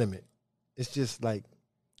inanimate. It's just like,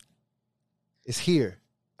 it's here.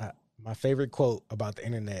 My favorite quote about the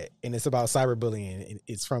internet, and it's about cyberbullying, and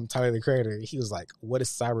it's from Tyler, the Creator. He was like, what is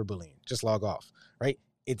cyberbullying? Just log off, right?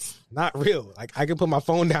 It's not real. Like, I can put my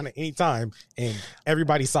phone down at any time and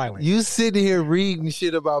everybody's silent. You sitting here reading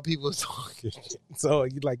shit about people talking. So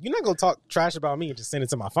you're not gonna talk trash about me and just send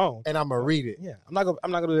it to my phone. And I'm gonna read it. Yeah, I'm not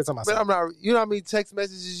gonna do that to myself. But I'm not, you know how many text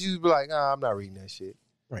messages you be like, I'm not reading that shit.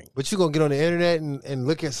 Right. But you gonna get on the internet and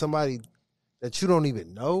look at somebody that you don't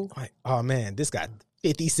even know. Like, oh man, this got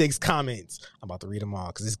 56 comments. I'm about to read them all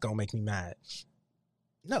because it's gonna make me mad.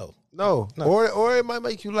 No. No. Or it might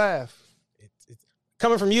make you laugh. It's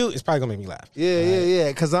coming from you. It's probably gonna make me laugh. Yeah.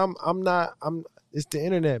 Because I'm not. It's the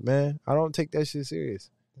internet, man. I don't take that shit serious.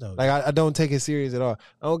 No, Like I don't take it serious at all.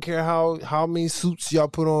 I don't care how many suits y'all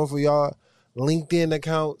put on for y'all LinkedIn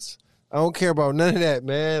accounts. I don't care about none of that,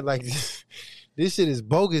 man. Like this shit is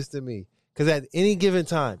bogus to me. Because at any given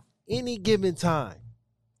time,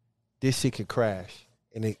 this shit could crash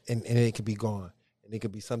and it could be gone and it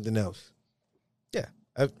could be something else. Yeah,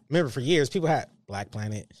 I remember for years people had Black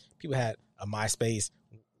Planet, people had a MySpace.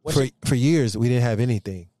 For years, we didn't have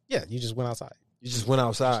anything. Yeah, you just went outside. You just went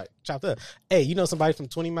outside. Chopped up. Hey, you know somebody from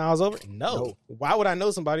 20 miles over? No. Why would I know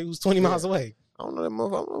somebody who's 20 miles away? I don't know that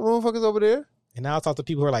motherfuckers over there. And now I talk to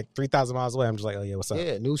people who are like 3,000 miles away. I'm just like, oh yeah, what's up?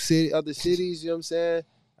 Yeah, new city, other cities, you know what I'm saying?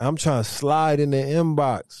 I'm trying to slide in the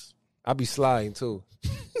inbox. I be sliding too.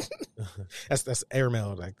 That's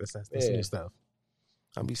airmail. Like that's new stuff.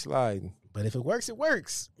 I be sliding. But if it works, it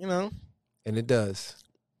works, you know? And it does.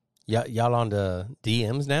 Y'all on the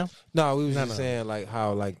DMs now? No, we was just saying like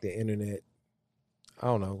how like the internet, I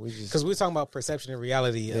don't know. Because we were talking about perception and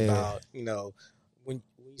reality about, you know, when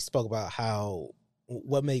we spoke about how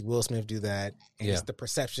what made Will Smith do that, and it's the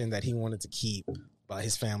perception that he wanted to keep about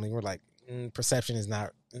his family. We're like, perception is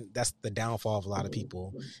not, that's the downfall of a lot of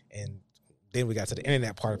people. And then we got to the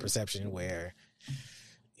internet part of perception where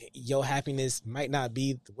your happiness might not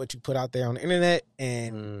be what you put out there on the internet.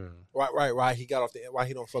 And right. He got off why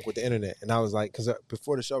he don't fuck with the internet. And I was like, because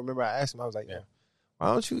before the show, remember I asked him, I was like,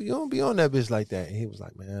 why don't you don't be on that bitch like that? And he was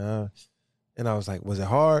like, man, and I was like, was it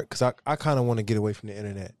hard? Because I kind of want to get away from the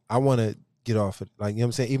internet. I want to get off it. Like, you know what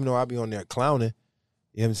I'm saying? Even though I be on there clowning,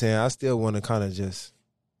 you know what I'm saying? I still want to kind of just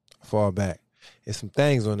fall back. There's some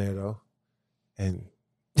things on there though. And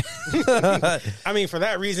I mean, for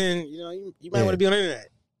that reason, you know, you might want to be on the internet.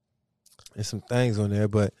 There's some things on there,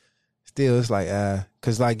 but still it's like,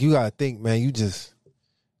 cause like you gotta think, man, you just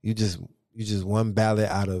one ballot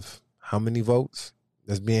out of how many votes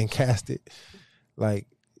that's being casted? Like,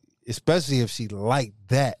 especially if she like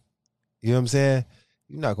that. You know what I'm saying?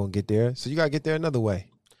 You're not gonna get there. So you gotta get there another way.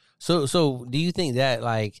 So do you think that,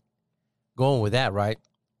 like, going with that, right?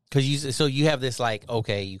 Because you have this, like,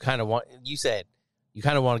 okay, you kind of want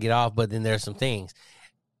to get off, but then there's some things.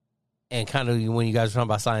 And kind of when you guys are talking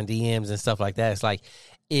about signing DMs and stuff like that, it's like,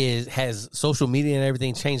 has social media and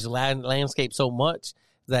everything changed the landscape so much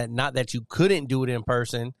that not that you couldn't do it in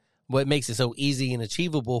person, but it makes it so easy and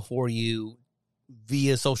achievable for you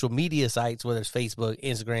via social media sites, whether it's Facebook,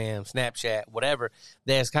 Instagram, Snapchat, whatever,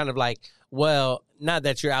 that's kind of like, well, not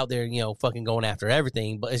that you're out there, you know, fucking going after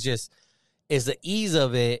everything, but it's the ease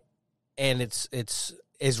of it, and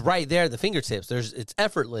it's right there at the fingertips. It's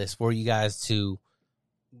effortless for you guys to,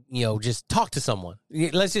 you know, just talk to someone.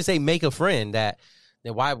 Let's just say make a friend that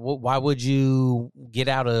why would you get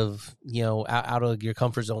out of, you know, out of your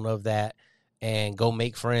comfort zone of that and go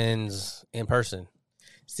make friends in person?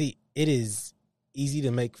 See, it is easy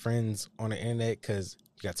to make friends on the internet because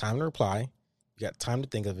you got time to reply, you got time to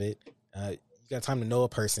think of it, you got time to know a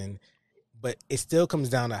person, but it still comes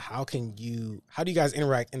down to how do you guys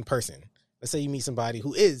interact in person? Let's say you meet somebody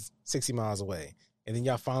who is 60 miles away, and then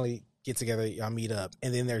y'all finally get together, y'all meet up,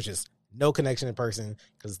 and then there's just no connection in person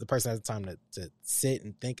because the person has time to sit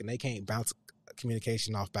and think, and they can't bounce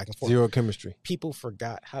communication off back and forth. Zero chemistry. People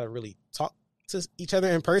forgot how to really talk to each other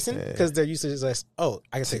in person because they're used to just, I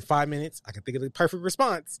can take 5 minutes, I can think of the perfect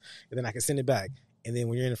response, and then I can send it back. And then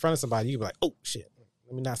when you're in front of somebody, you're like, oh shit,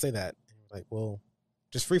 let me not say that. And you're like, well,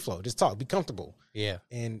 just free flow, just talk, be comfortable. Yeah.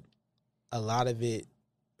 And a lot of it,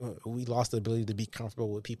 we lost the ability to be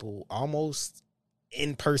comfortable with people almost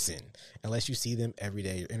in person, unless you see them every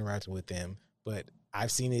day, you're interacting with them. But I've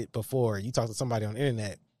seen it before. You talk to somebody on the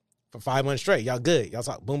internet for 5 months straight, y'all good, y'all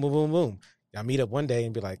talk, boom, boom, boom, boom. Y'all meet up one day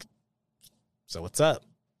and be like, so what's up?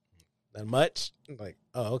 Not much. Like,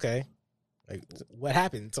 oh, okay. Like, what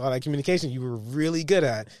happened to all that communication you were really good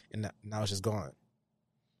at, and now it's just gone.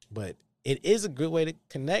 But it is a good way to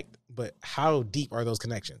connect, but how deep are those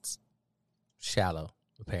connections? Shallow,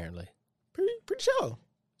 apparently. Pretty shallow.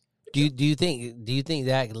 Do you think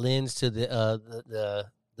that lends to the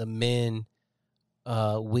men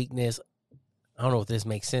weakness? I don't know if this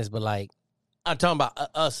makes sense, but like, I'm talking about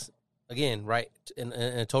us again, right? In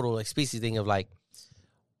a total like species thing of like,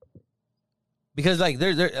 because like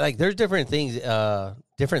there's different things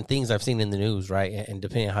I've seen in the news, right? And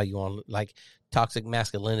depending on how you want, like toxic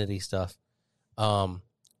masculinity stuff,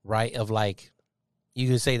 right? Of like, you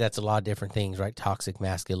could say that's a lot of different things, right? Toxic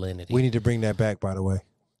masculinity. We need to bring that back, by the way.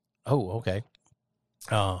 Oh, okay.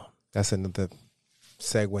 That's another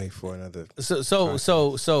segue for another.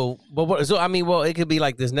 But I mean, well, it could be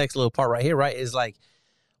like this next little part right here, right? Is like,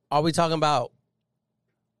 are we talking about?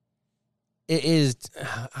 It is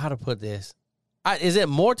how to put this. Is it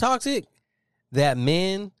more toxic that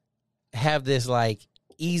men have this like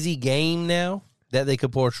easy game now that they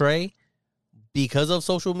could portray because of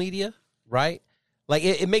social media, right? Like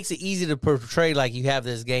it makes it easy to portray like you have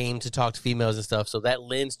this game to talk to females and stuff. So that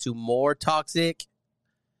lends to more toxicity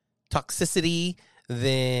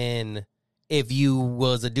than if you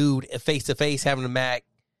was a dude face to face having a Mac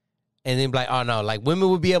and then be like, oh no, like women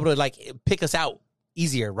would be able to like pick us out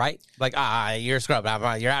easier, right? Like, you're a scrub,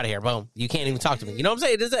 you're out of here, boom. You can't even talk to me. You know what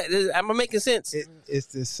I'm saying? Am I making sense? It's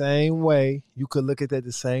the same way. You could look at that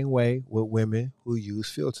the same way with women who use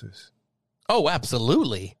filters. Oh,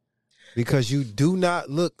 absolutely. Because you do not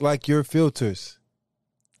look like your filters.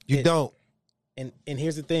 You don't. And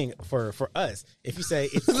here's the thing for us. If you say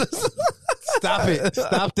stop it.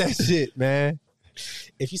 Stop that shit, man.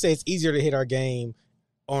 If you say it's easier to hit our game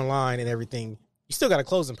online and everything, you still got to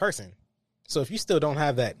close in person. So if you still don't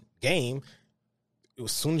have that game,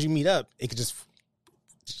 as soon as you meet up, it could just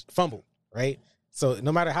fumble, right? So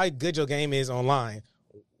no matter how good your game is online,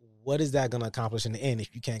 what is that going to accomplish in the end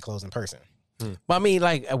if you can't close in person? But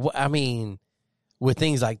I mean, with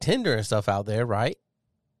things like Tinder and stuff out there, right?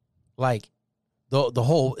 Like the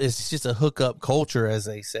whole, it's just a hookup culture, as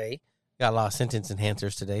they say. Got a lot of sentence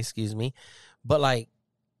enhancers today, excuse me. But like,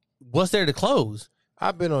 what's there to close?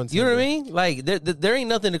 I've been on Tinder. You know what I mean? Like, there ain't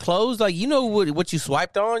nothing to close. Like, you know what you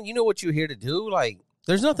swiped on. You know what you're here to do. Like,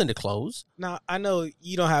 there's nothing to close. Now, I know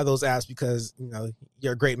you don't have those apps because, you know,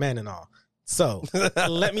 you're a great man and all. So,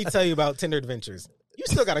 let me tell you about Tinder Adventures. You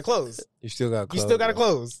still got to close. You still got to close. You still got to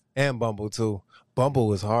close. And Bumble, too.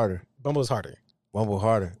 Bumble is harder. Bumble is harder. Bumble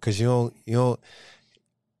harder. Because you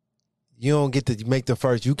don't get to make the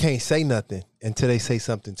first. You can't say nothing until they say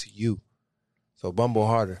something to you. So, Bumble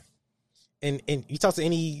harder. And you talk to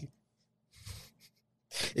any,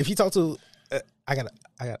 if you talk to, I got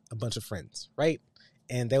a bunch of friends, right?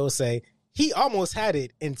 And they will say, he almost had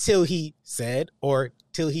it until he said, or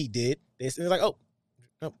till he did this. And they're like, oh,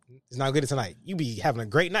 no, it's not good tonight. You be having a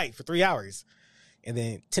great night for 3 hours. And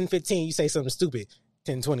then 10:15, you say something stupid.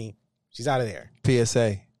 10:20, she's out of there.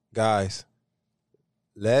 PSA, guys,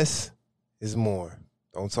 less is more.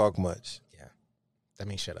 Don't talk much. Yeah. That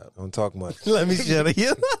means shut up. Don't talk much. Let me shut up.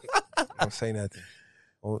 Don't say nothing.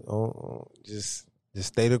 Just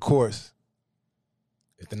stay the course.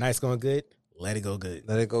 If the night's going good, let it go good.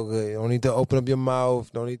 Let it go good. You don't need to open up your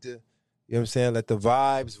mouth. Don't need to, you know what I'm saying? Let the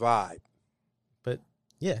vibes vibe. But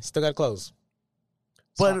yeah, still got to close.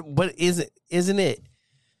 But isn't it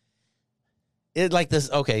like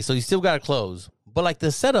this? Okay, so you still got to close, but like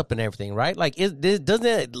the setup and everything, right? Like, doesn't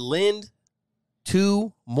it lend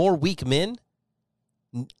to more weak men?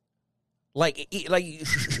 Like,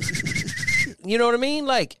 you know what I mean?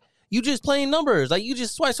 Like, you just playing numbers. Like, you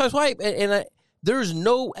just swipe, and there's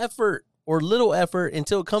no effort or little effort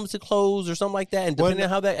until it comes to close or something like that. And depending on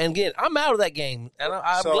how that, and again, I'm out of that game, and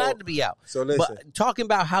I'm glad to be out. So listen. But talking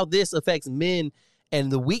about how this affects men and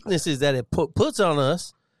the weaknesses that it puts on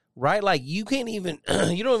us, right? Like, you can't even,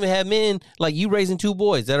 you don't even have men, like you raising two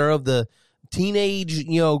boys that are of the teenage,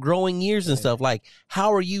 growing years and stuff. Like,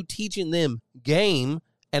 how are you teaching them game?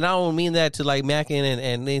 And I don't mean that to like macking and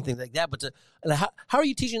anything like that, but how are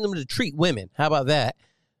you teaching them to treat women? How about that?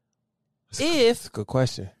 That's a good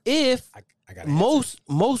question. If I got most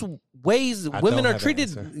ways women are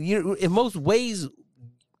treated, in most ways,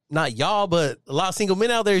 not y'all, but a lot of single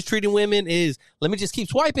men out there is treating women is, let me just keep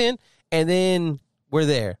swiping, and then we're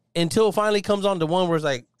there until it finally comes on to one where it's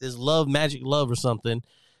like this magic love or something,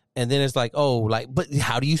 and then it's like, oh, like, but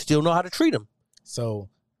how do you still know how to treat them? So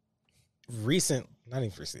I've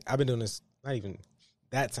been doing this, not even,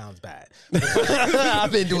 that sounds bad.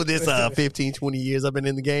 I've been doing this 15, 20 years. I've been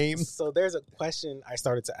in the game. So there's a question I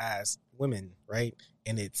started to ask women, right?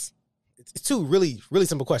 And it's two really, really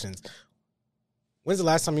simple questions. When's the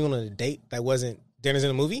last time you went on a date that wasn't dinners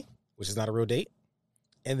and a movie, which is not a real date?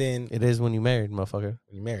 And then it is when you married, motherfucker.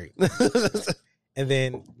 When you married. And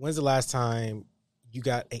then when's the last time you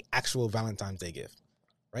got an actual Valentine's Day gift,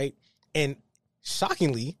 right? And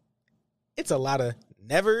shockingly, it's a lot of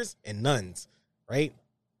nevers and nones, right?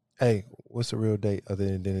 Hey, what's a real date other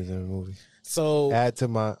than dinners and a movie? So add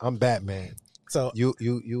to I'm Batman. So you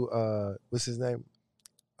what's his name?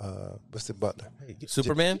 What's the butler?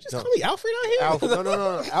 Superman? You just call me Alfred out here? Alfred,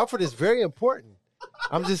 no. Alfred is very important.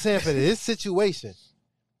 I'm just saying for this situation,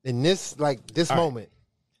 in this moment,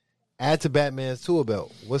 add to Batman's tool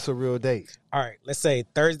belt. What's a real date? All right, let's say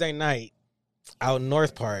Thursday night, out in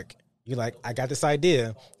North Park, you're like, I got this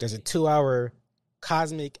idea. There's a 2-hour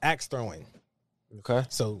cosmic axe throwing. Okay.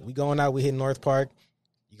 So we going out, we hit North Park.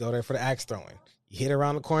 You go there for the axe throwing. You hit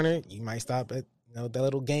around the corner, you might stop at that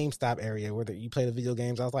little GameStop area where you play the video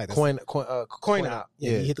games. I was like, Coin op.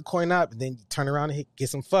 Yeah, you hit the coin op, and then you turn around and get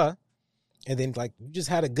some pho, and then like you just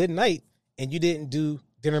had a good night, and you didn't do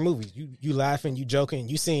dinner movies. You laughing, you joking,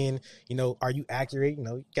 you seeing, are you accurate?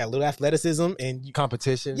 You got a little athleticism and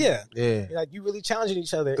competition. Yeah. Yeah. Like you really challenging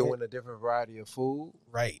each other. Doing a different variety of food.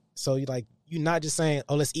 Right. So you're not just saying,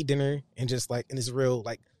 oh, let's eat dinner and just like in this real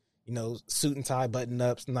like, suit and tie, button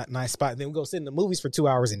ups, not nice spot. And then we go sit in the movies for 2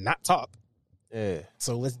 hours and not talk. Yeah.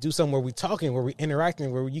 So let's do something where we talking, where we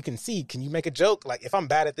interacting, where you can see, can you make a joke? Like if I'm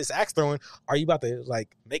bad at this axe throwing, are you about to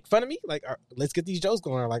like make fun of me? Like let's get these jokes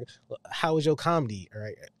going on. Like how is your comedy? All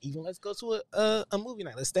right. Even let's go to a movie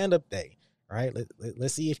night. Let's stand up day. All right.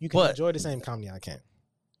 Let's see if you can enjoy the same comedy I can.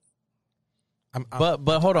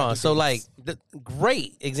 But hold on. So like the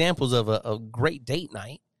great examples of a great date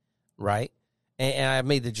night, right? And I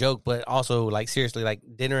made the joke, but also like seriously, like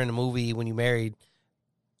dinner and a movie when you married.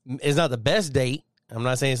 It's not the best date. I'm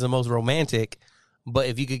not saying it's the most romantic, but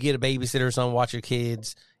if you could get a babysitter or something, watch your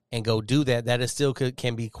kids, and go do that, that is still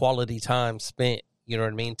can be quality time spent. You know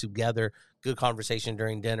what I mean? Together, good conversation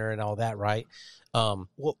during dinner and all that, right?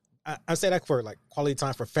 Well, I say that for like quality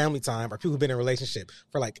time, for family time, or people who've been in a relationship,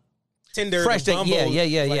 for like Tinder, fresh date. Bumble,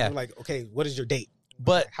 Yeah. Like, okay, what is your date?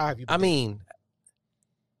 But how have you been I mean,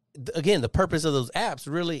 again, the purpose of those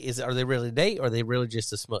apps really is: are they really a date, or are they really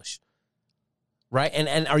just a smush? Right,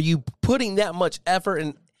 and are you putting that much effort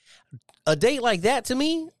in a date like that? To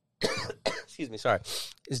me, excuse me, sorry,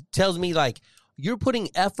 it tells me like you're putting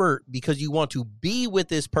effort because you want to be with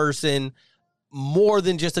this person more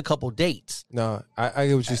than just a couple dates. No, I get what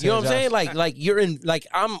you're saying. You know what I'm saying? Like you're in like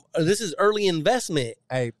this is early investment.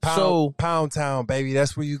 Hey, Pound Town, baby,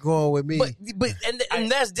 that's where you going with me. But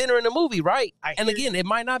and that's dinner and a movie, right? And again, it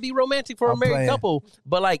might not be romantic for a married couple,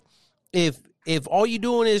 but like if all you're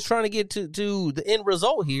doing is trying to get to the end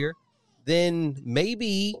result here, then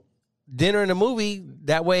maybe dinner and a movie,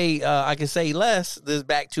 that way I can say less, this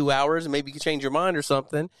back 2 hours, and maybe you can change your mind or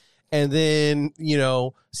something, and then,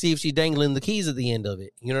 see if she's dangling the keys at the end of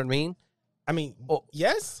it. You know what I mean? I mean,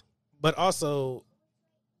 yes, but also,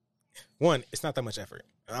 one, it's not that much effort.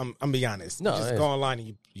 I'm be honest. No, you just go online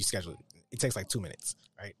and you schedule it. It takes like 2 minutes,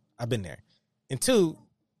 right? I've been there. And two,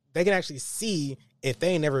 they can actually see if they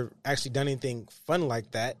ain't never actually done anything fun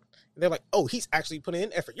like that. They're like, oh, he's actually putting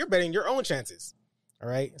in effort. You're betting your own chances. All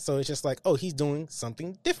right. So it's just like, oh, he's doing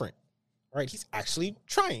something different. Right. He's actually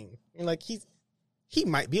trying. And like he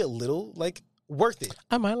might be a little like worth it.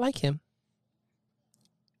 I might like him.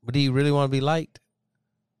 But do you really want to be liked?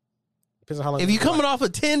 Depends on how long. If you coming off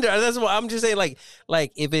of Tinder, that's what I'm just saying. Like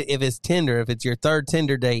if it's Tinder, if it's your third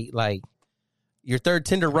Tinder date, like your third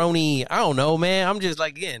Tinder-roni, I don't know, man. I'm just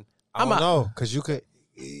like, again, I don't know, because you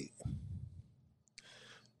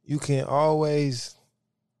can always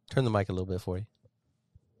turn the mic a little bit for you.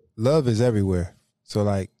 Love is everywhere. So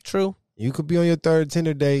like, true. You could be on your third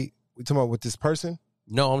Tinder date. We talking about with this person?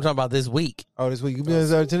 No, I'm talking about this week. Oh, this week. You could be on your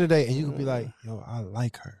third Tinder date, and you could be like, yo, I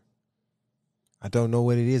like her. I don't know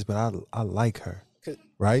what it is, but I like her.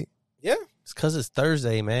 Right? Yeah. It's because it's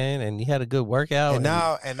Thursday, man, and you had a good workout. And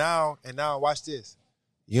now, watch this.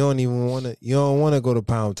 You don't want to go to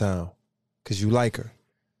Pound Town because you like her.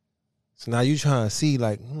 So now you trying to see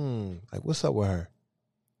like what's up with her?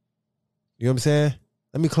 You know what I'm saying?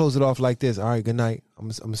 Let me close it off like this. All right, good night. I'm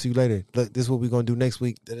gonna see you later. Look, this is what we're gonna do next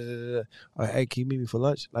week. All right, hey, can you meet me for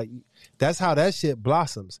lunch? Like, that's how that shit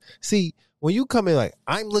blossoms. See, when you come in like,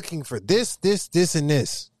 I'm looking for this, and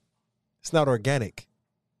this, it's not organic.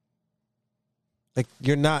 Like,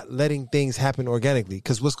 you're not letting things happen organically.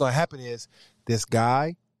 Because what's going to happen is this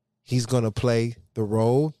guy, he's going to play the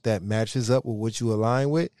role that matches up with what you align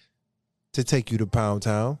with to take you to Pound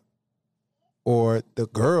Town. Or the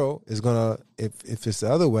girl is going to, if it's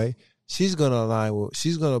the other way, she's going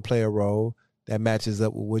to play a role that matches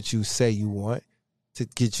up with what you say you want to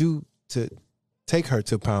get you to take her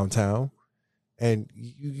to Pound Town. And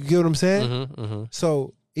you get what I'm saying? Mm-hmm, mm-hmm.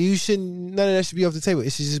 So, none of that should be off the table.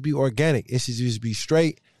 It should just be organic. It should just be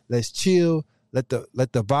straight. Let's chill. Let the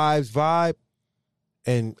vibes vibe,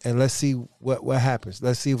 and let's see what happens.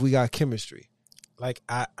 Let's see if we got chemistry. Like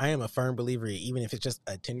I am a firm believer, even if it's just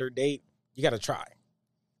a Tinder date, you got to try.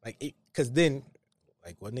 Like, because then,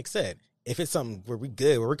 like what Nick said, if it's something where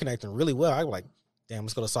we're connecting really well, I'm like, damn,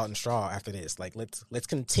 let's go to Salt and Straw after this. Like, let's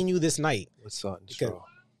continue this night. What's Salt and Straw?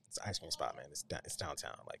 It's an ice cream spot, man. It's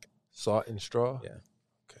downtown. Like Salt and Straw. Yeah.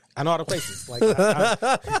 I know all the places. Like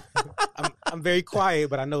I'm very quiet,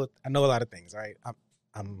 but I know a lot of things. Right,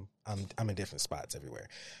 I'm in different spots everywhere.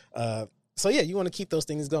 So yeah, you want to keep those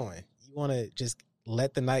things going. You want to just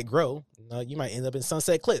let the night grow. You might end up in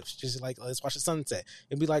Sunset Cliffs, just like let's watch the sunset.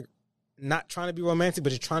 It'd be like not trying to be romantic, but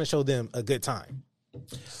just trying to show them a good time.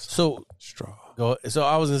 So Straw. So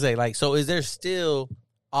I was gonna say, like, so is there still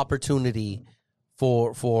opportunity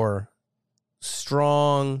for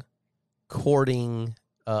strong courting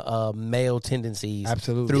male tendencies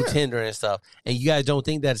Absolutely. through Yeah. Tinder and stuff? And you guys don't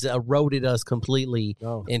think that's eroded us completely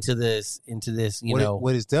No. into this,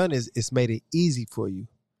 What it's done is it's made it easy for you.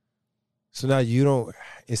 So now you don't.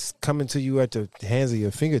 It's coming to you at the hands of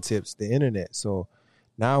your fingertips, the internet. So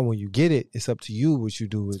now when you get it, it's up to you what you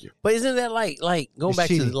do with it. But isn't that like going It's back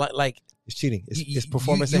cheating. to like It's cheating. It's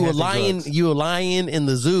performance. You a enhancing drugs. lion in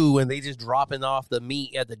the zoo, and they just dropping off the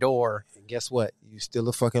meat at the door, And guess what? You still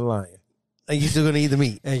a fucking lion. and you still gonna eat the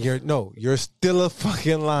meat. And you're still a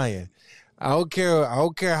fucking lion. I don't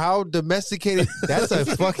care how domesticated. That's a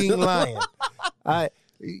fucking lion.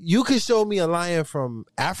 You can show me a lion from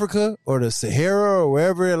Africa or the Sahara or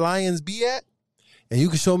wherever lions be at, and you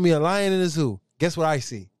can show me a lion in the zoo. Guess what I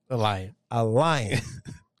see? A lion. A lion.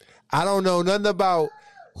 I don't know nothing about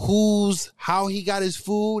how he got his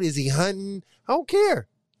food. Is he hunting? I don't care.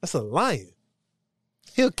 That's a lion.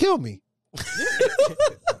 He'll kill me.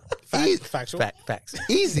 Factual. Facts.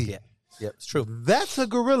 Easy. Yeah, it's true. That's a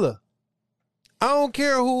gorilla. I don't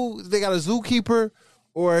care who they got, a zookeeper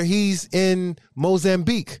or he's in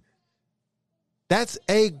Mozambique. That's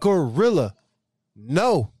a gorilla.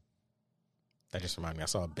 No. That just reminded me. I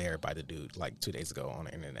saw a bear by the dude like 2 days ago on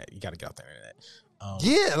the internet. You got to get off the internet.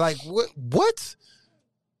 Yeah, like what?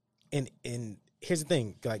 And here's the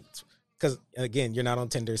thing, like, because again, you're not on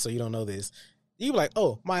Tinder, so you don't know this. You be like,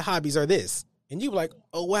 oh, my hobbies are this, and you be like,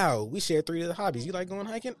 oh wow, we share 3 of the hobbies. You like going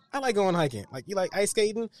hiking? I like going hiking. Like, you like ice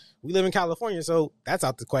skating? We live in California, so that's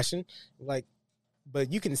out the question. Like,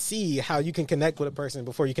 but you can see how you can connect with a person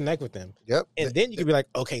before you connect with them, Yep. and then you can be like,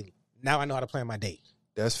 okay, now I know how to plan my date.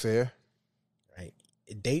 That's fair. Right?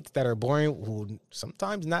 Dates that are boring will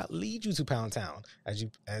sometimes not lead you to Pound Town, as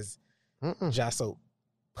Jasso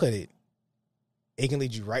put it. It can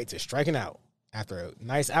lead you right to striking out after a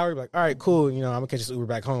nice hour. You're like, all right, cool. I'm gonna catch this Uber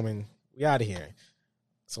back home and we out of here.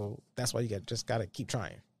 So that's why you just gotta keep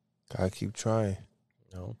trying. Gotta keep trying.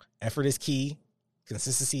 Effort is key.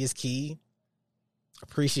 Consistency is key.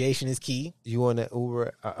 Appreciation is key. You want to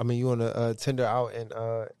Uber? You want to Tinder out and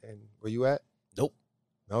where you at? Nope.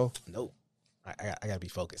 No. I gotta be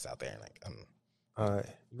focused out there. Like,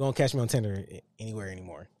 you won't catch me on Tinder anywhere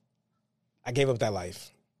anymore. I gave up that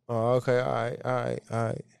life. Oh, okay. All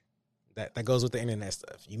right. That goes with the internet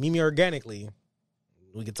stuff. You meet me organically,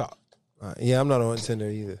 we can talk. Yeah, I'm not on Tinder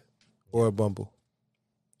either, or a Bumble.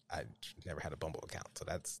 I never had a Bumble account, so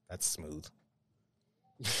that's smooth.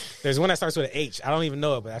 There's one that starts with an H. I don't even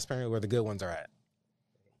know it, but that's apparently where the good ones are at.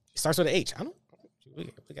 It starts with an H.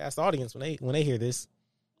 We can ask the audience when they hear this,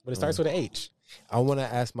 but it starts with an H. I want to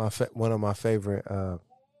ask one of my favorite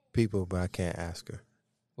people, but I can't ask her.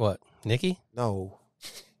 What, Nikki? No.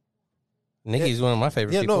 Nikki's one of my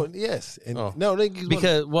favorite people. No, yes. And Oh. no, Nikki's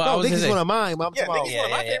Because Nikki's one of mine. I'm Yeah, talking about, Nikki's one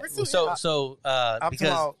of my favorites too. So I'm because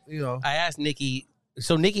talking about, I asked Nikki,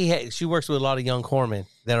 so Nikki she works with a lot of young corpsmen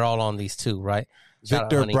that are all on these too, right? Shout out,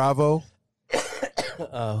 Victor honey. Bravo.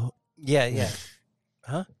 Yeah.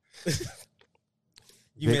 Huh?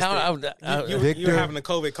 You missed it. You Victor- were having a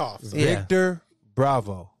COVID cough. So. Yeah. Victor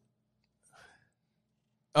Bravo.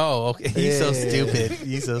 Oh, okay. He's so Yeah. stupid.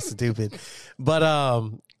 He's so stupid. But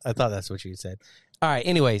I thought that's what you said. All right.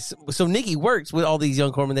 Anyways, so Nikki works with all these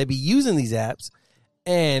young corpsmen. They be using these apps,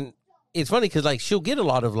 and it's funny because like she'll get a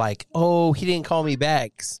lot of like, oh, he didn't call me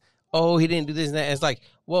back. Oh, he didn't do this and that. And it's like,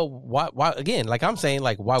 well, why? Again, like I'm saying,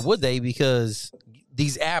 like why would they? Because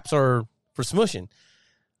these apps are for smushing,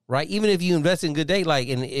 right? Even if you invest in good date, like,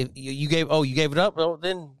 and if you gave it up, well,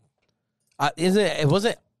 then it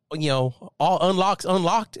wasn't. All unlocked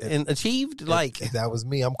and achieved. Like If that was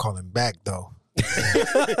me, I'm calling back though.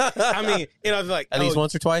 I mean, like at least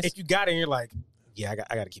once or twice, if you got it, and you're like, yeah,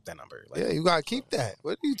 I got to keep that number. Like, Yeah, you gotta keep that.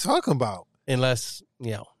 What are you talking about? unless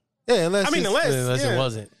Yeah, unless unless yeah. it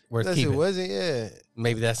wasn't worth unless keeping. it wasn't. Yeah,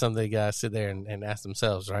 Maybe that's something they gotta sit there and ask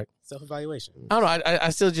themselves, right? self-evaluation. I don't know. I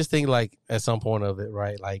still just think like at some point of it,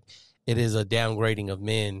 right? Like it is a downgrading of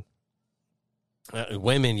men.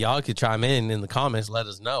 Women, y'all could chime in the comments, let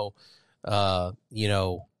us know. Like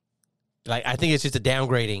I think it's just a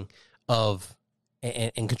downgrading of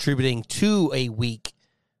and contributing to a weak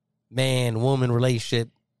man-woman relationship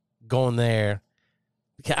going there.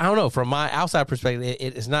 I don't know. From my outside perspective,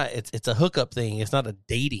 it's not. It's a hookup thing. It's not a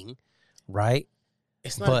dating, right?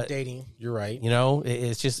 It's not But- dating. You're right. You know,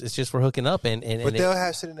 it's just for hooking up, and But they'll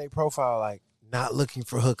have shit in their profile like not looking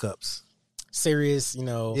for hookups. Serious,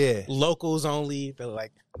 Yeah. locals only. They're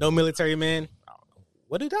like, no military men.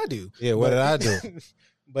 What did I do? Yeah, what did I do?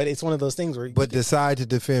 But it's one of those things where But decide to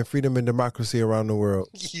defend freedom and democracy around the world.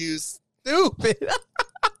 you stupid.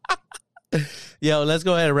 Yo, let's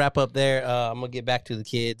go ahead and wrap up there. I'm gonna get back to the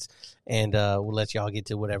kids, and we'll let y'all get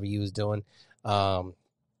to whatever you was doing.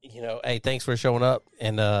 You know, hey, thanks for showing up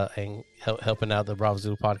and helping out the Bravo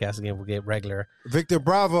Zulu podcast again. We'll get regular. Victor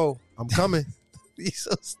Bravo, I'm coming. He's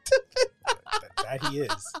so stupid. that he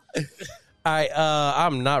is. All right,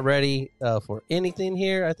 I'm not ready for anything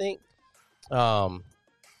here. I think.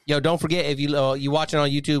 Yo, don't forget if you watching on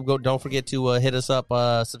YouTube, don't forget to hit us up,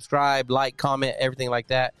 subscribe, like, comment, everything like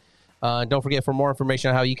that. Don't forget, for more information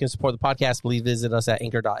on how you can support the podcast, please visit us at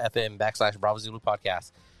anchor.fm/Bravo Zulu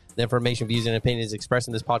Podcast. The information, views, and opinions expressed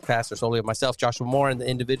in this podcast are solely of myself, Joshua Moore, and the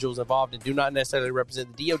individuals involved, and do not necessarily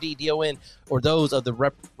represent the DOD, DON, or those of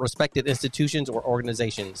the respected institutions or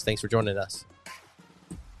organizations. Thanks for joining us.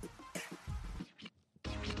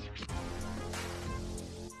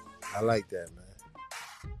 I like that, man.